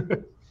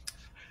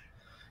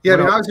 Yeah, I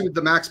mean, obviously with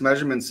the Max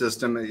measurement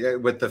system,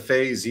 with the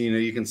phase,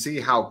 you can see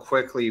how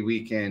quickly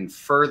we can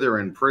further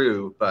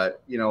improve.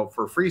 But,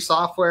 for free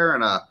software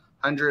and a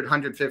 $100,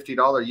 $150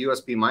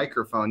 USB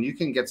microphone, you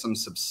can get some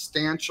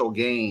substantial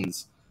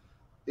gains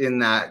in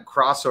that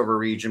crossover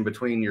region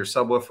between your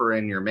subwoofer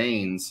and your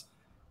mains,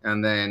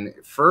 and then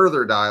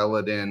further dial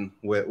it in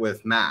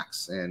with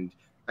Max. And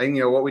I think,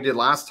 what we did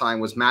last time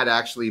was Matt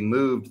actually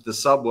moved the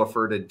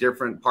subwoofer to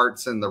different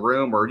parts in the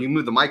room, or you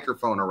move the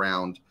microphone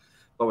around.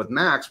 But with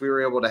Max, we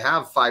were able to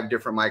have 5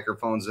 different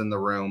microphones in the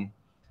room.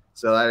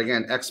 So that,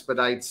 again,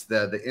 expedites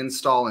the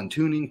install and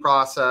tuning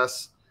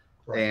process.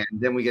 Right.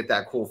 And then we get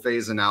that cool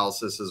phase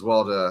analysis as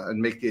well to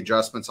make the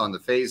adjustments on the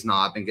phase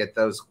knob and get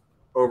those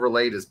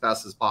overlaid as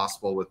best as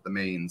possible with the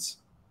mains.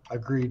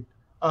 Agreed.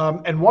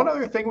 And one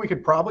other thing we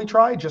could probably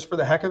try, just for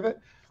the heck of it,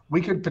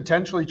 we could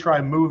potentially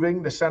try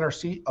moving the center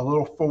seat a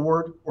little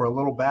forward or a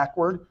little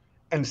backward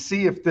and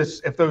see if those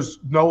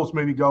nulls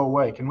maybe go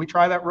away. Can we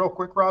try that real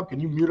quick, Rob?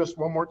 Can you mute us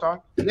one more time?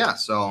 Yeah,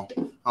 so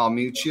I'll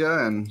mute you,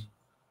 and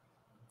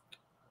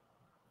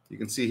you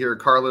can see here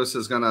Carlos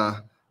is going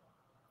to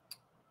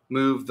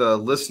move the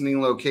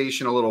listening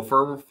location a little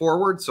further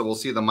forward, so we'll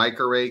see the mic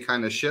array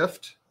kind of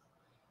shift.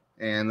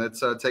 And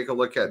let's take a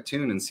look at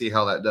tune and see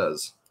how that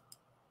does.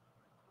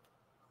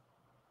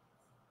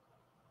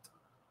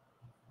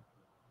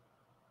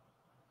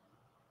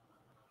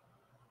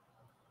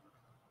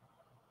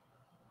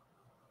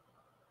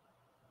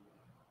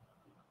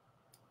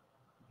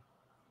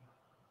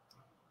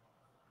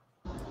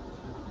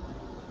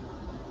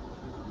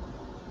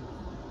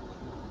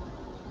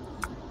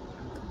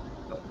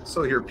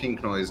 Still hear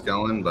pink noise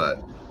going,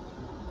 but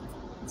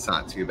it's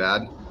not too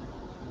bad.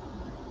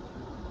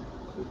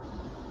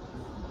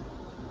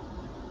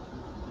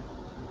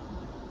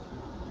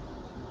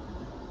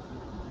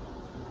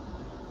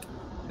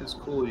 It's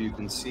cool. You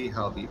can see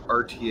how the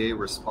RTA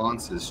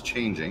response is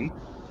changing.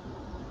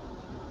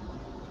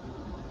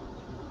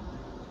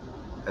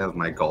 I have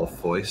my golf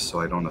voice, so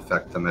I don't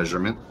affect the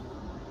measurement.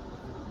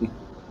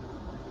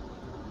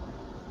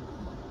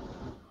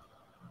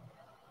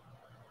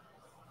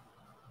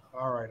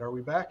 All right, are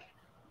we back?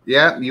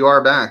 Yeah, you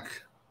are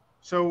back.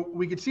 So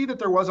we could see that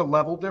there was a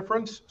level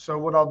difference. So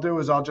what I'll do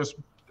is I'll just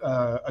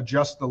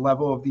adjust the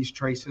level of these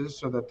traces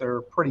so that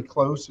they're pretty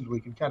close and we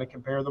can kind of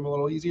compare them a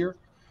little easier.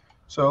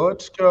 So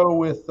let's go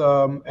with,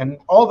 and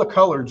all the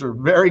colors are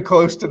very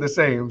close to the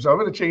same. So I'm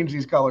going to change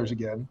these colors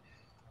again.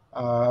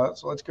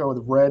 So let's go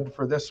with red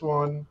for this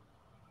one.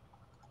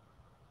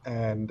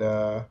 And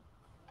let's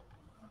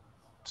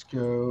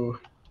go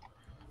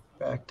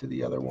Back to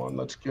the other one.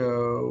 Let's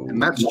go.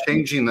 And that's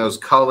changing those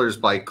colors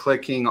by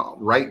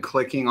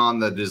right-clicking on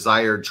the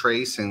desired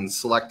trace and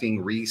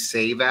selecting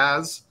Resave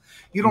As.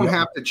 You don't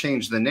have to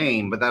change the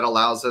name, but that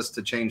allows us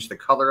to change the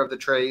color of the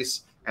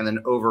trace and then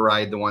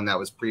override the one that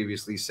was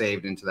previously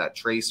saved into that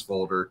trace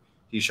folder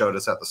he showed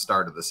us at the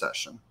start of the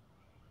session.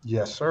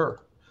 Yes, sir.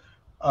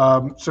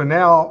 So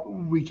now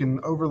we can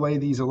overlay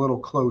these a little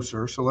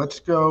closer. So let's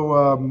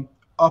go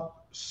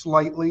up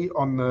slightly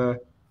on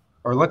the,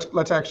 or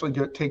let's actually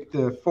take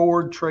the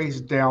forward trace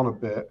down a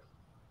bit.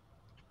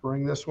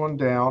 Bring this one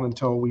down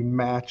until we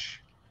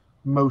match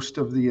most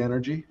of the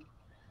energy.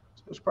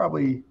 So it's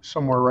probably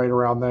somewhere right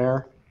around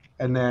there.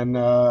 And then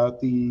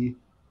the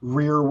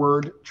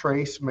rearward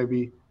trace,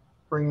 maybe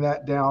bring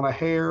that down a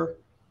hair.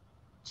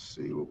 Let's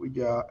see what we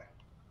got.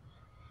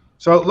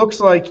 So it looks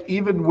like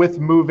even with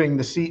moving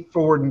the seat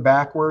forward and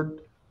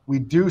backward, we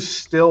do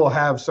still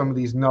have some of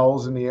these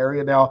nulls in the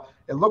area. Now,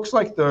 it looks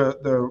like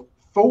the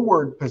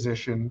forward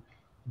position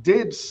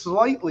did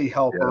slightly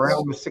help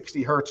around the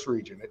 60 hertz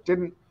region. It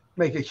didn't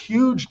make a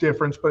huge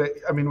difference, but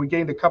I mean, we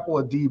gained a couple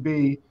of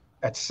dB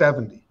at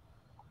 70.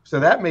 So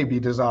that may be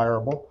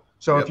desirable.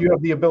 So if you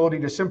have the ability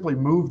to simply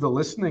move the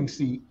listening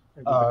seat.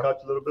 Move the couch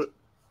a little bit.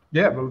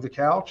 Yeah, move the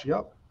couch,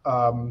 yep.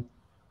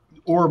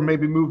 Or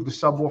maybe move the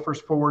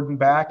subwoofers forward and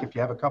back. If you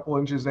have a couple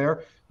inches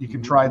there, you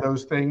can try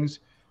those things.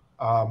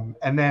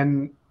 And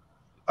then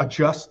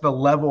adjust the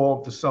level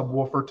of the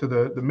subwoofer to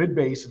the mid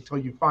bass until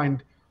you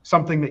find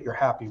something that you're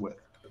happy with.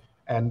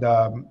 And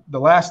the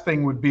last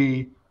thing would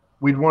be,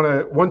 we'd want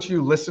to, once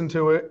you listen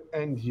to it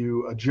and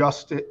you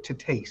adjust it to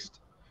taste,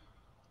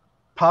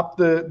 pop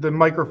the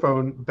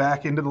microphone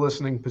back into the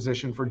listening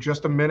position for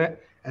just a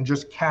minute and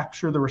just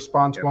capture the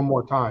response one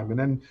more time. And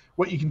then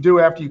what you can do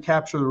after you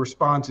capture the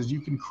response is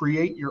you can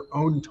create your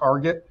own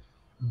target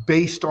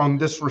based on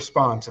this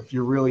response if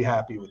you're really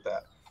happy with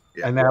that.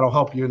 And that'll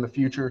help you in the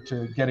future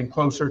to getting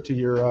closer to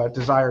your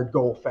desired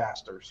goal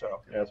faster.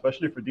 So yeah,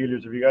 especially for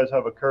dealers, if you guys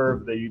have a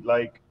curve that you'd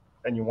like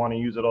and you want to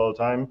use it all the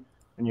time,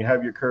 and you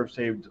have your curve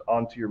saved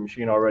onto your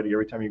machine already,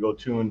 every time you go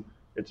tune,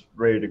 it's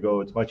ready to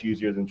go. It's much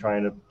easier than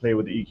trying to play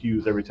with the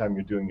EQs every time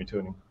you're doing your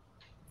tuning.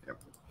 Yep.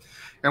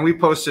 And we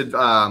posted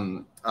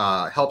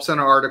Help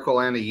Center article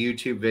and a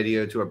YouTube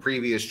video to a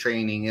previous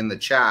training in the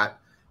chat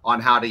on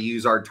how to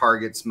use our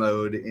targets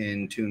mode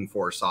in Tune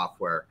 4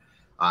 software.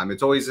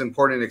 It's always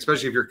important,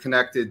 especially if you're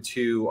connected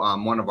to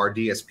one of our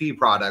DSP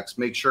products,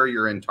 make sure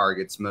you're in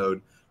targets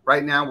mode.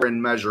 Right now, we're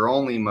in measure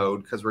only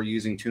mode because we're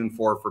using Tune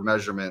 4 for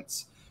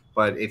measurements.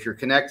 But if you're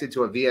connected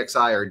to a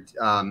VXI or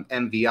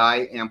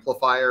MVI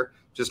amplifier,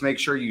 just make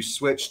sure you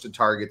switch to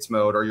targets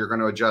mode, or you're going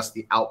to adjust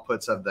the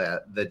outputs of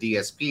the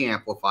DSP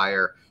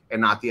amplifier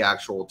and not the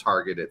actual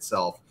target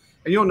itself.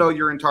 And you'll know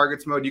you're in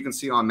targets mode. You can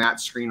see on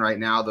Matt's screen right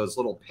now, those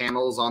little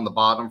panels on the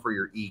bottom for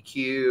your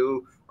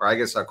EQ, or I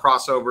guess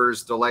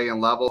crossovers, delay, and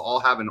level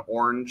all have an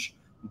orange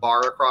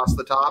bar across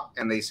the top,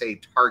 and they say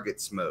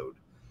targets mode.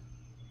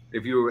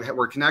 If you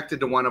were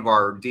connected to one of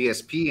our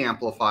DSP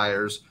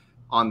amplifiers,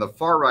 on the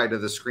far right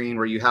of the screen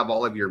where you have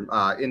all of your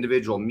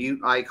individual mute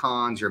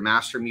icons, your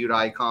master mute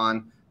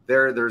icon,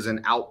 there's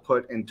an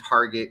output and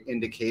target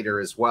indicator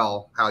as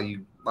well, how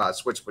you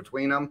switch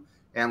between them,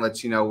 and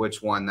lets you know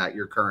which one that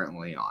you're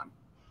currently on.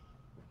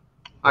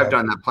 I've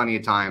done that plenty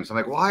of times. I'm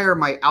like, why are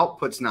my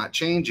outputs not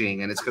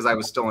changing? And it's because I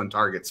was still in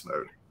targets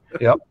mode.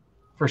 Yep,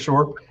 for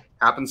sure.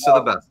 Happens to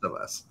the best of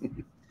us.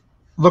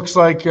 Looks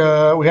like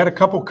we had a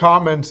couple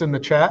comments in the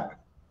chat.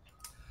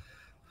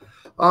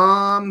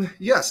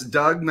 Yes,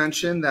 Doug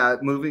mentioned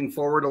that moving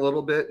forward a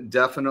little bit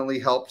definitely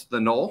helped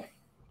the null.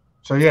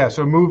 So yeah,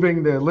 so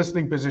moving the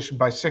listening position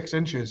by 6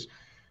 inches,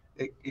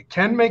 it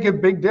can make a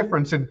big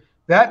difference. And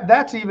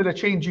that's even a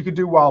change you could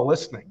do while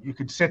listening. You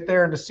could sit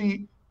there in the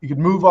seat, you could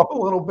move up a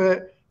little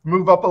bit,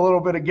 move up a little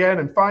bit again,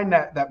 and find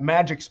that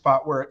magic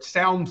spot where it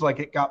sounds like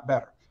it got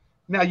better.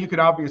 Now you can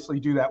obviously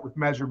do that with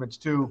measurements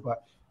too,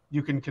 but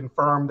you can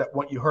confirm that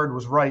what you heard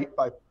was right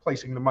by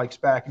placing the mics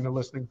back in the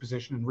listening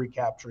position and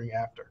recapturing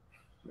after.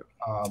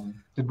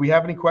 Did we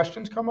have any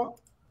questions come up?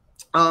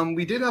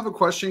 We did have a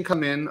question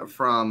come in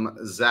from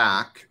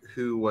Zach,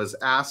 who was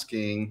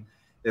asking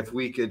if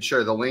we could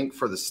share the link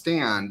for the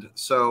stand.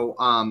 So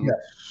yes.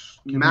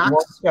 Give me 1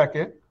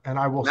 second, and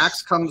I will.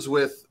 Max comes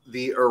with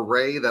the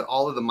array that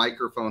all of the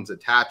microphones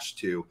attach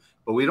to,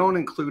 but we don't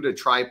include a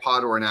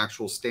tripod or an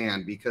actual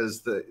stand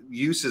because the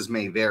uses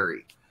may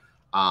vary.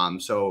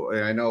 So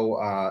I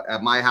know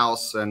at my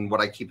house and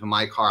what I keep in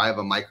my car, I have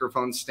a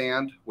microphone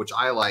stand, which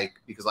I like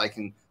because I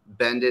can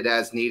bend it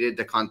as needed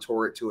to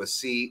contour it to a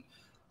seat.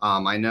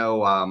 I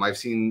know I've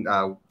seen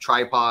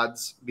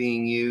tripods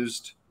being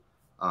used.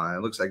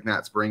 It looks like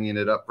Matt's bringing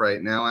it up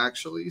right now,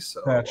 actually.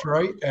 So that's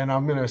right. And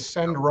I'm going to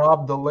send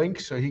Rob the link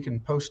so he can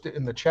post it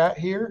in the chat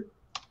here.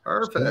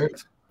 Perfect.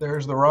 So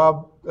there's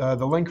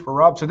the link for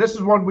Rob. So this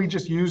is one we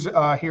just use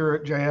here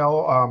at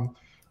JL.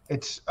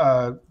 It's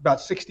about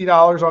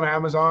 $60 on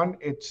Amazon.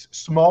 It's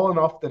small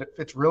enough that it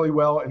fits really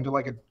well into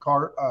like a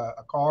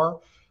car,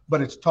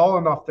 but it's tall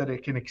enough that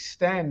it can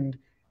extend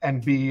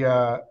and be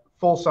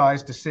full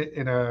size to sit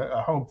in a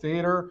home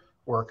theater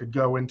or it could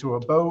go into a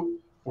boat,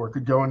 or it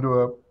could go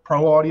into a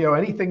pro audio,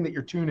 anything that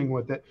you're tuning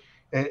with it.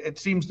 It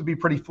seems to be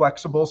pretty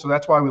flexible, so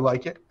that's why we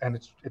like it, and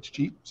it's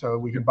cheap, so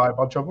we can buy a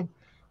bunch of them.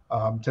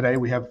 Today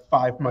we have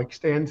 5 mic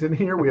stands in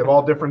here. We have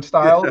all different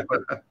styles,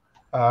 but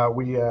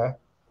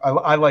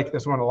I like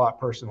this one a lot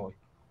personally.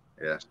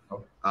 Yeah.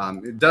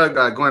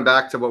 Doug, going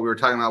back to what we were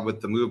talking about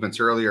with the movements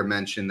earlier,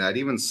 mentioned that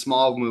even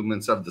small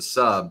movements of the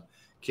sub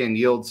can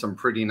yield some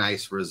pretty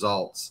nice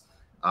results.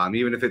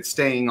 Even if it's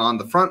staying on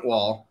the front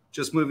wall,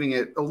 just moving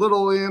it a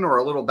little in or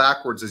a little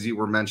backwards, as you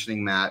were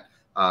mentioning, Matt,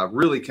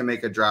 really can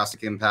make a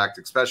drastic impact,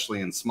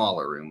 especially in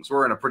smaller rooms.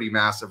 We're in a pretty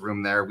massive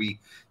room there. We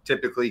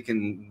typically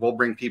we'll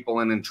bring people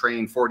in and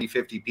train 40,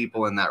 50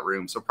 people in that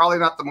room. So probably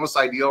not the most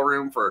ideal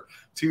room for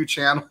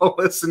 2-channel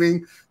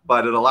listening,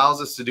 but it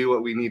allows us to do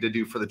what we need to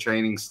do for the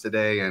trainings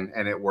today,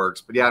 and it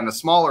works. But yeah, in a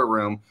smaller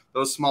room,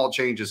 those small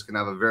changes can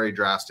have a very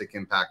drastic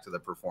impact to the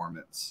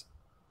performance.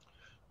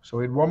 So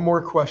we had one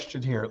more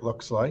question here, it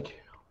looks like.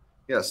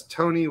 Yes,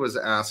 Tony was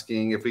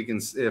asking if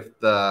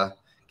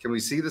can we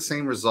see the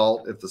same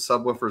result if the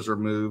subwoofers are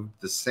moved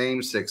the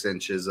same 6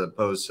 inches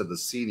opposed to the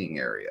seating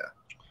area?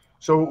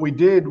 So what we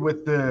did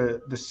with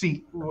the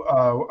seat,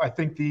 I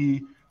think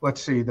the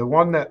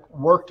one that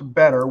worked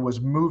better was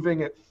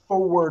moving it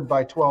forward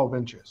by 12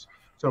 inches.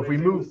 So if we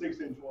move the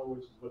 6-inch one,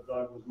 which is what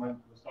Doug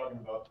was talking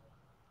about.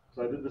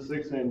 So I did the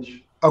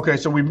 6-inch. Okay,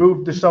 so we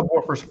moved the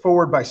subwoofers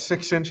forward by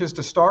 6 inches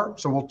to start.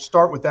 So we'll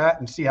start with that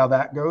and see how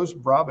that goes.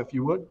 Rob, if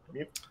you would.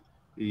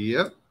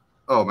 Yep.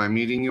 Oh, am I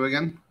meeting you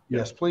again?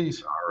 Yes,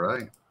 please. All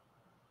right.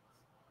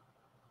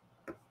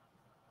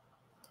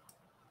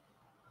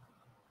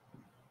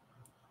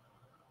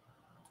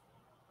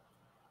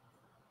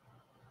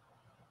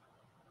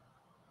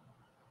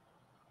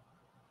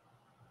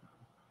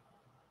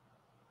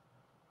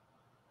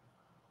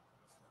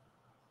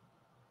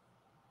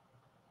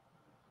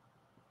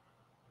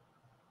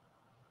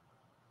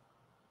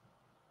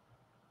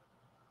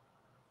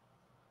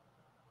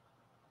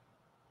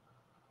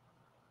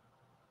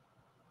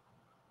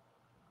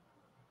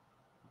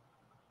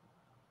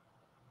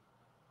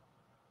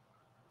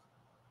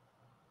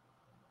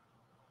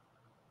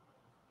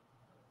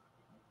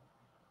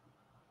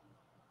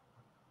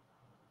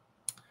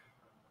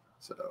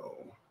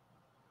 So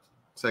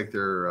it's like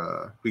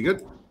we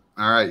good?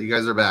 All right, you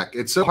guys are back.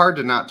 It's so hard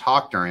to not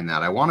talk during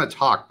that. I want to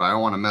talk, but I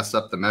don't want to mess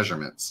up the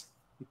measurements.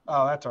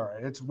 Oh, that's all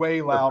right. It's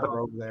way louder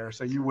over there,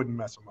 so you wouldn't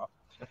mess them up.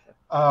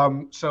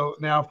 So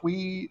now if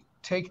we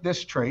take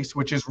this trace,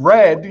 which is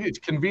red, it's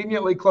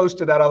conveniently close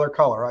to that other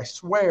color. I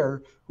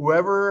swear,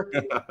 whoever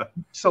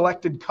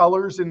selected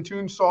colors in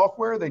Tune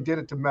software, they did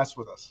it to mess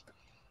with us.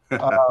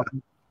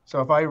 So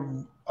if I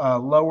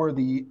lower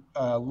the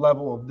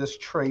level of this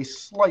trace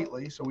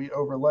slightly, so we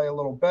overlay a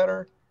little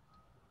better.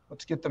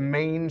 Let's get the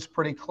mains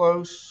pretty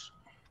close.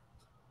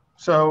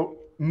 So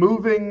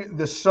moving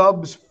the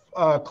subs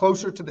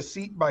closer to the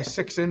seat by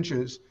 6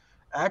 inches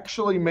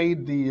actually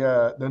made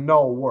the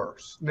null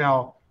worse.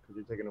 Now, because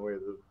you're taking away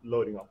the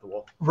loading off the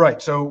wall.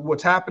 Right. So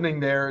what's happening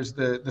there is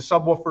the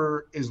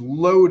subwoofer is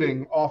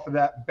loading off of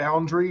that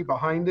boundary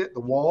behind it, the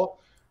wall,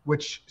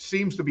 which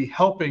seems to be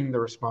helping the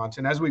response.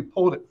 And as we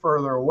pulled it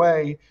further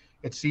away,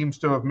 it seems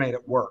to have made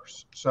it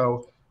worse.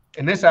 So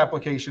in this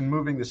application,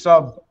 moving the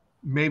sub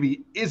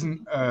maybe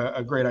isn't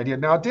a great idea.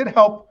 Now, it did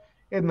help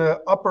in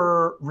the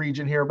upper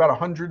region here, about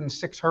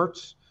 106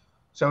 hertz.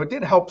 So it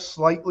did help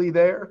slightly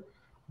there.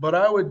 But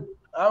I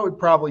would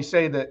probably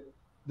say that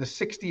the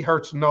 60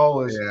 hertz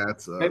null is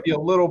maybe a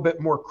little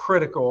bit more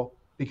critical,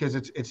 because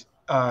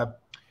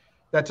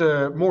that's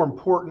a more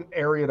important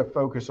area to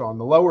focus on.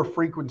 The lower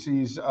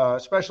frequencies,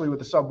 especially with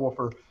the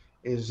subwoofer,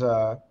 is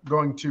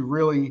going to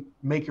really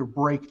make or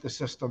break the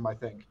system, I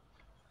think.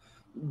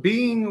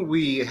 Being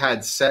we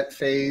had set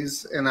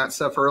phase and that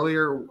stuff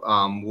earlier,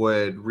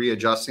 would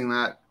readjusting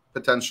that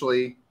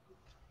potentially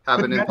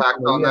have an impact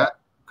on that?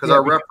 Because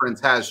our reference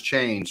has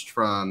changed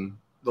from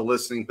the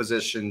listening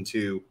position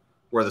to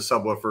where the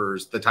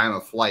subwoofers, the time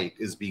of flight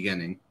is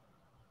beginning.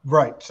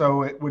 Right.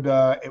 So it would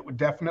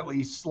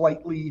definitely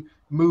slightly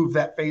move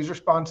that phase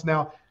response.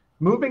 Now,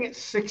 moving it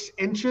 6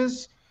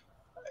 inches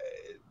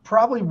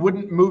probably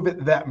wouldn't move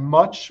it that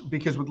much,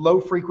 because with low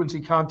frequency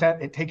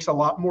content, it takes a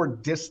lot more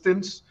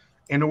distance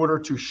in order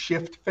to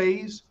shift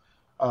phase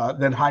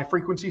than high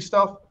frequency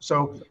stuff.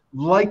 So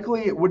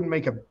likely it wouldn't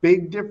make a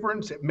big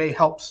difference. It may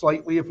help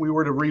slightly if we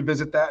were to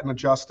revisit that and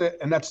adjust it.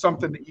 And that's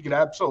something that you could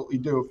absolutely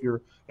do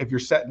if you're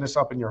setting this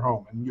up in your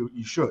home, and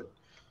you should.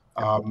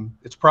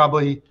 It's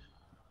probably,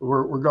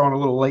 we're going a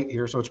little late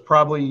here, so it's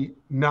probably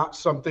not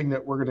something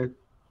that we're going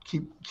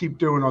to keep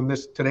doing on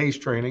today's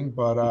training.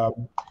 But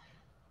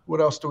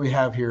what else do we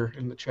have here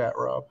in the chat,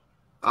 Rob?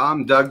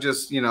 Doug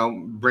just,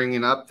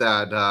 bringing up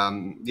that,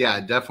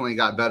 it definitely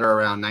got better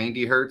around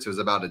 90 hertz. It was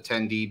about a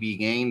 10 dB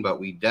gain, but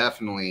we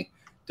definitely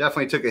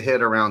took a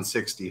hit around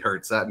 60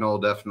 hertz. That null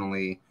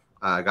definitely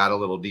got a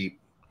little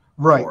deep.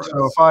 Right.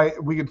 So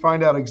we can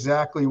find out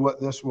exactly what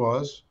this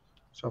was.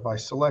 So if I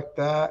select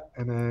that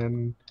and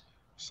then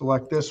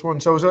select this one.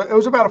 So it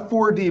was about a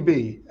 4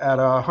 dB at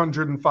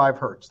 105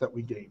 hertz that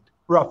we gained,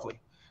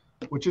 roughly.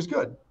 which is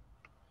good.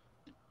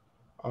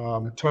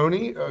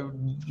 Tony,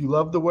 you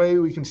love the way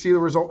we can see the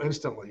result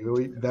instantly.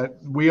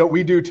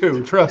 We do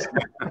too. Trust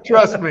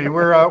me.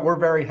 We're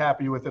very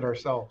happy with it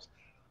ourselves.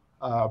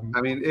 I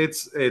mean,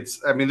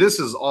 I mean, this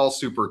is all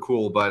super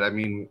cool, but I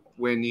mean,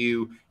 when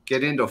you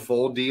get into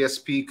full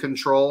DSP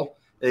control,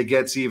 it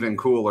gets even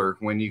cooler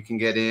when you can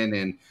get in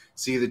and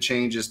see the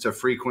changes to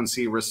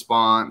frequency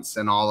response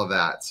and all of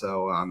that.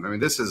 So, I mean,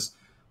 this is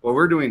what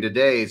we're doing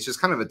today. It's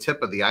just kind of a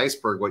tip of the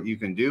iceberg, what you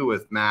can do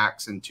with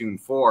Max and Tune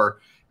 4.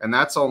 And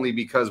that's only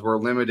because we're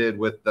limited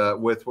with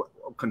what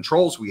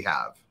controls we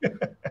have.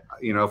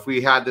 You know, if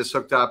we had this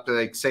hooked up to,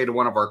 like, say, to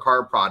one of our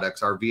car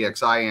products, our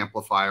VXI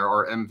amplifier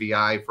or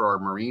MVI for our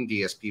marine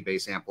DSP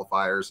based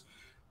amplifiers,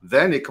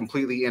 then it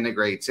completely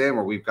integrates in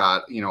where we've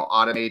got, you know,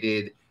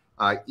 automated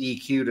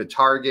EQ to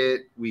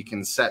target. We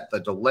can set the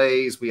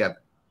delays. We have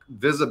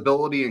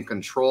visibility and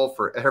control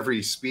for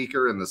every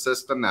speaker in the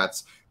system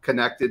that's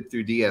connected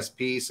through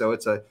DSP. So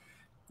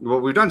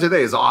what we've done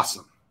today is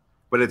awesome.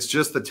 But it's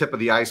just the tip of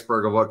the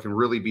iceberg of what can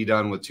really be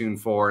done with Tune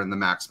 4 and the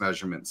Max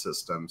measurement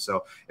system.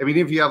 So, I mean,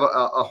 if you have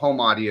a home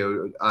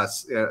audio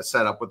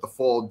setup with the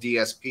full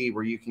DSP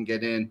where you can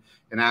get in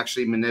and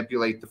actually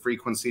manipulate the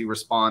frequency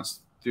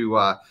response through,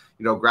 you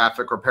know,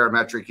 graphic or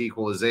parametric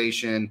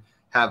equalization,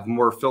 have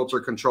more filter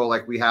control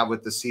like we have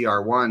with the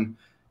CR1,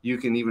 you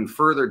can even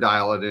further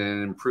dial it in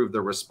and improve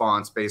the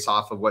response based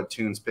off of what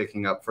Tune's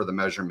picking up for the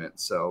measurement.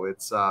 So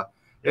it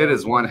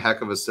is one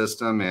heck of a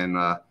system,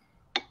 and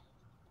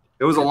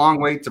it was a long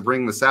wait to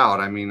bring this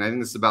out. I mean, I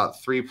think it's about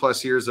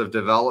 3+ years of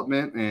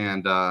development,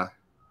 and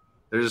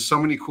there's just so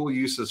many cool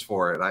uses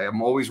for it. I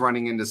am always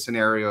running into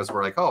scenarios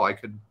where, like, oh, I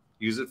could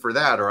use it for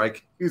that, or I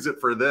could use it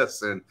for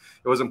this. And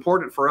it was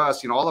important for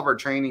us, you know, all of our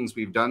trainings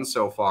we've done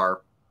so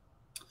far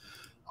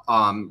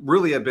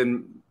really have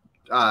been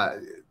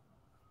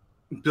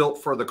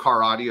built for the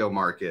car audio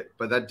market,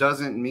 but that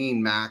doesn't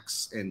mean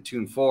Max and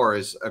Tune 4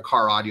 is a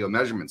car audio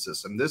measurement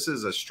system. This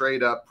is a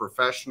straight up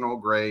professional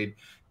grade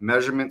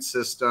measurement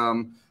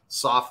system,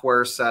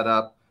 software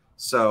setup.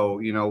 So,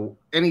 you know,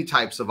 any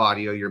types of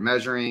audio you're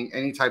measuring,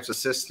 any types of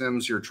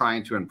systems you're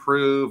trying to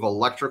improve,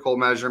 electrical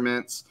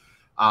measurements,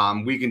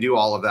 we can do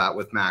all of that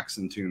with Max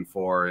and Tune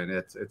 4. And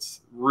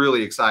it's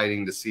really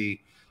exciting to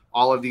see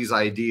all of these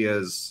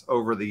ideas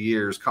over the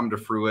years come to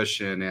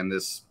fruition and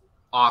this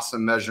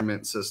awesome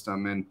measurement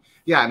system. And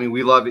yeah, I mean,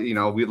 we love it. You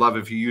know, we love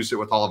if you use it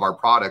with all of our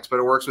products, but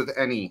it works with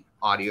any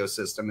audio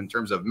system in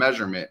terms of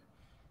measurement.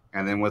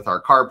 And then with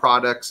our car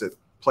products, it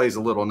plays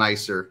a little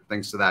nicer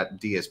thanks to that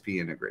DSP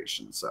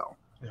integration. So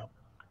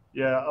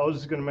yeah, I was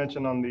just going to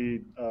mention on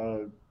the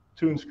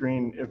Tune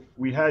screen, if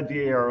we had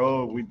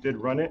DARO, we did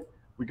run it,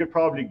 we could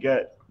probably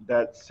get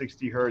that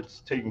 60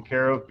 hertz taken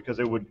care of, because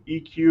it would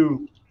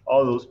EQ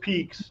all those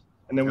peaks,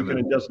 and then we can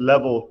adjust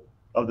level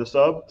of the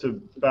sub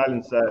to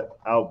balance that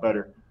out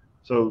better.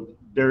 So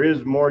there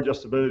is more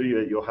adjustability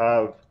that you'll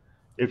have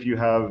if you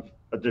have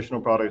additional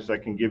products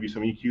that can give you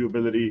some EQ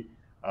ability,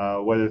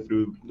 whether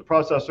through the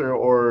processor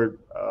or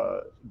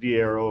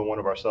DARO in one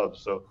of our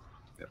subs. So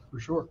yeah, for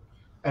sure.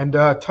 And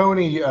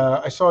Tony,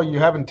 I saw you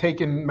haven't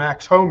taken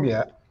Max home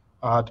yet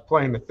to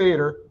play in the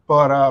theater,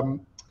 but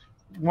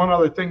one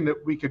other thing that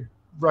we could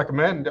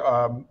recommend,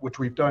 which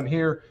we've done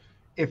here,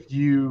 if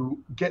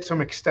you get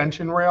some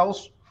extension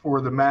rails for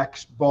the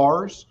Max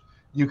bars,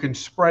 you can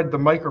spread the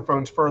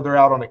microphones further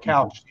out on a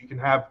couch. You can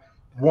have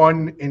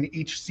one in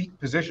each seat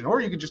position,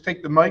 or you could just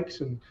take the mics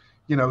and,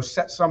 you know,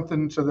 set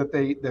something so that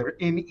they're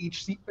in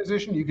each seat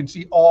position. You can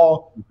see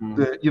all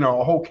the, you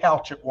know, a whole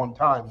couch at one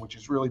time, which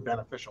is really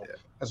beneficial. Yeah.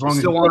 As long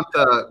as you want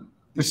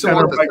the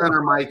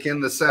center mic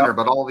in the center,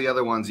 but all the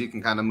other ones you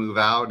can kind of move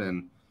out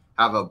and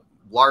have a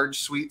large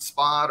sweet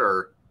spot,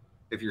 or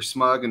if you're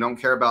smug and don't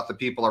care about the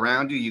people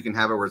around you, you can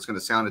have it where it's going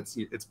to sound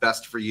it's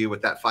best for you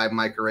with that 5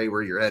 mic array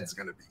where your head's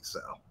going to be. So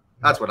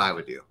that's what I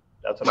would do.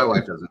 My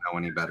wife doesn't know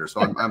any better,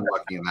 so I'm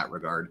lucky in that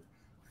regard.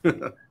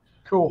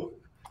 Cool.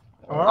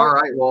 All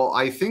right. Well,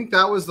 I think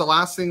that was the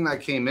last thing that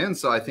came in,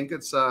 so I think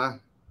it's time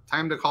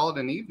to call it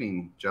an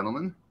evening,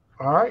 gentlemen.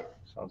 All right.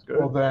 Sounds good.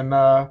 Well, then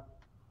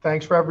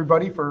thanks for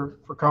everybody for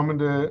coming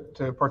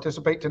to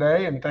participate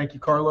today, and thank you,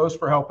 Carlos,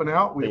 for helping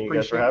out. We appreciate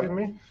you guys for having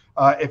me.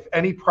 If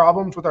any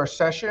problems with our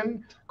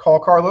session, call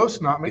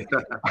Carlos, not me.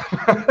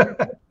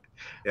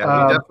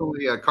 Yeah, we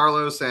definitely,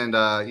 Carlos and,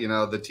 you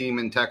know, the team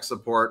in tech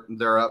support,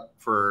 they're up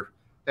for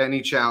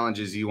any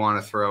challenges you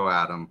want to throw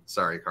at them.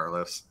 Sorry,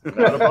 Carlos.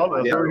 Not a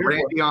problem. Yeah,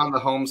 Randy on the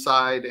home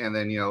side, and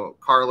then, you know,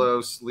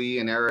 Carlos, Lee,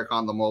 and Eric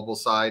on the mobile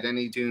side.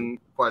 Any Tune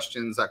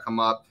questions that come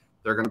up,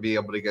 they're going to be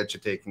able to get you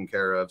taken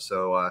care of.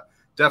 So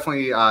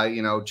definitely,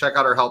 you know, check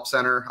out our help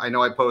center. I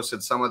know I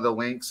posted some of the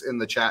links in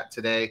the chat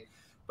today,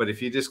 but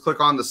if you just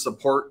click on the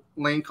support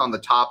link on the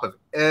top of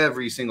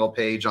every single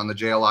page on the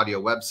JL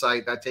Audio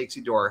website, that takes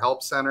you to our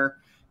help center.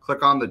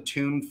 Click on the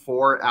Tune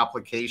 4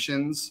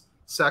 applications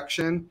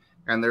section,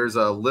 and there's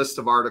a list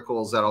of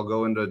articles that'll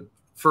go into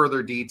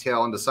further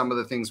detail into some of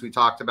the things we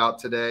talked about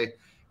today.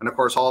 And of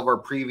course, all of our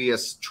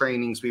previous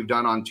trainings we've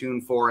done on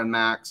Tune 4 and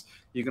Max,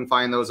 you can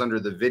find those under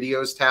the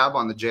videos tab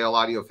on the JL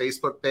Audio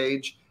Facebook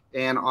page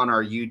and on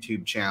our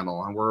YouTube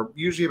channel. And we're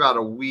usually about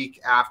a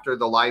week after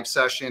the live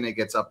session, it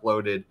gets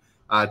uploaded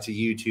to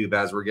YouTube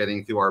as we're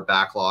getting through our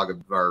backlog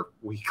of our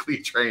weekly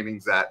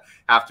trainings that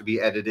have to be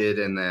edited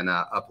and then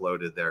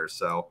uploaded there.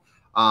 So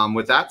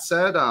with that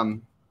said,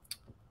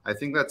 I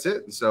think that's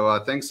it. So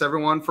thanks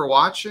everyone for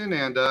watching,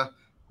 and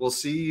we'll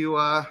see you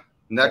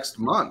next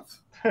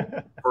month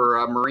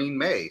for Marine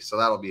May. So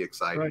that'll be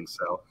exciting. Right.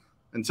 So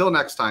until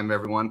next time,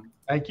 everyone.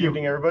 Thank you. Good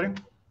evening,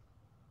 everybody.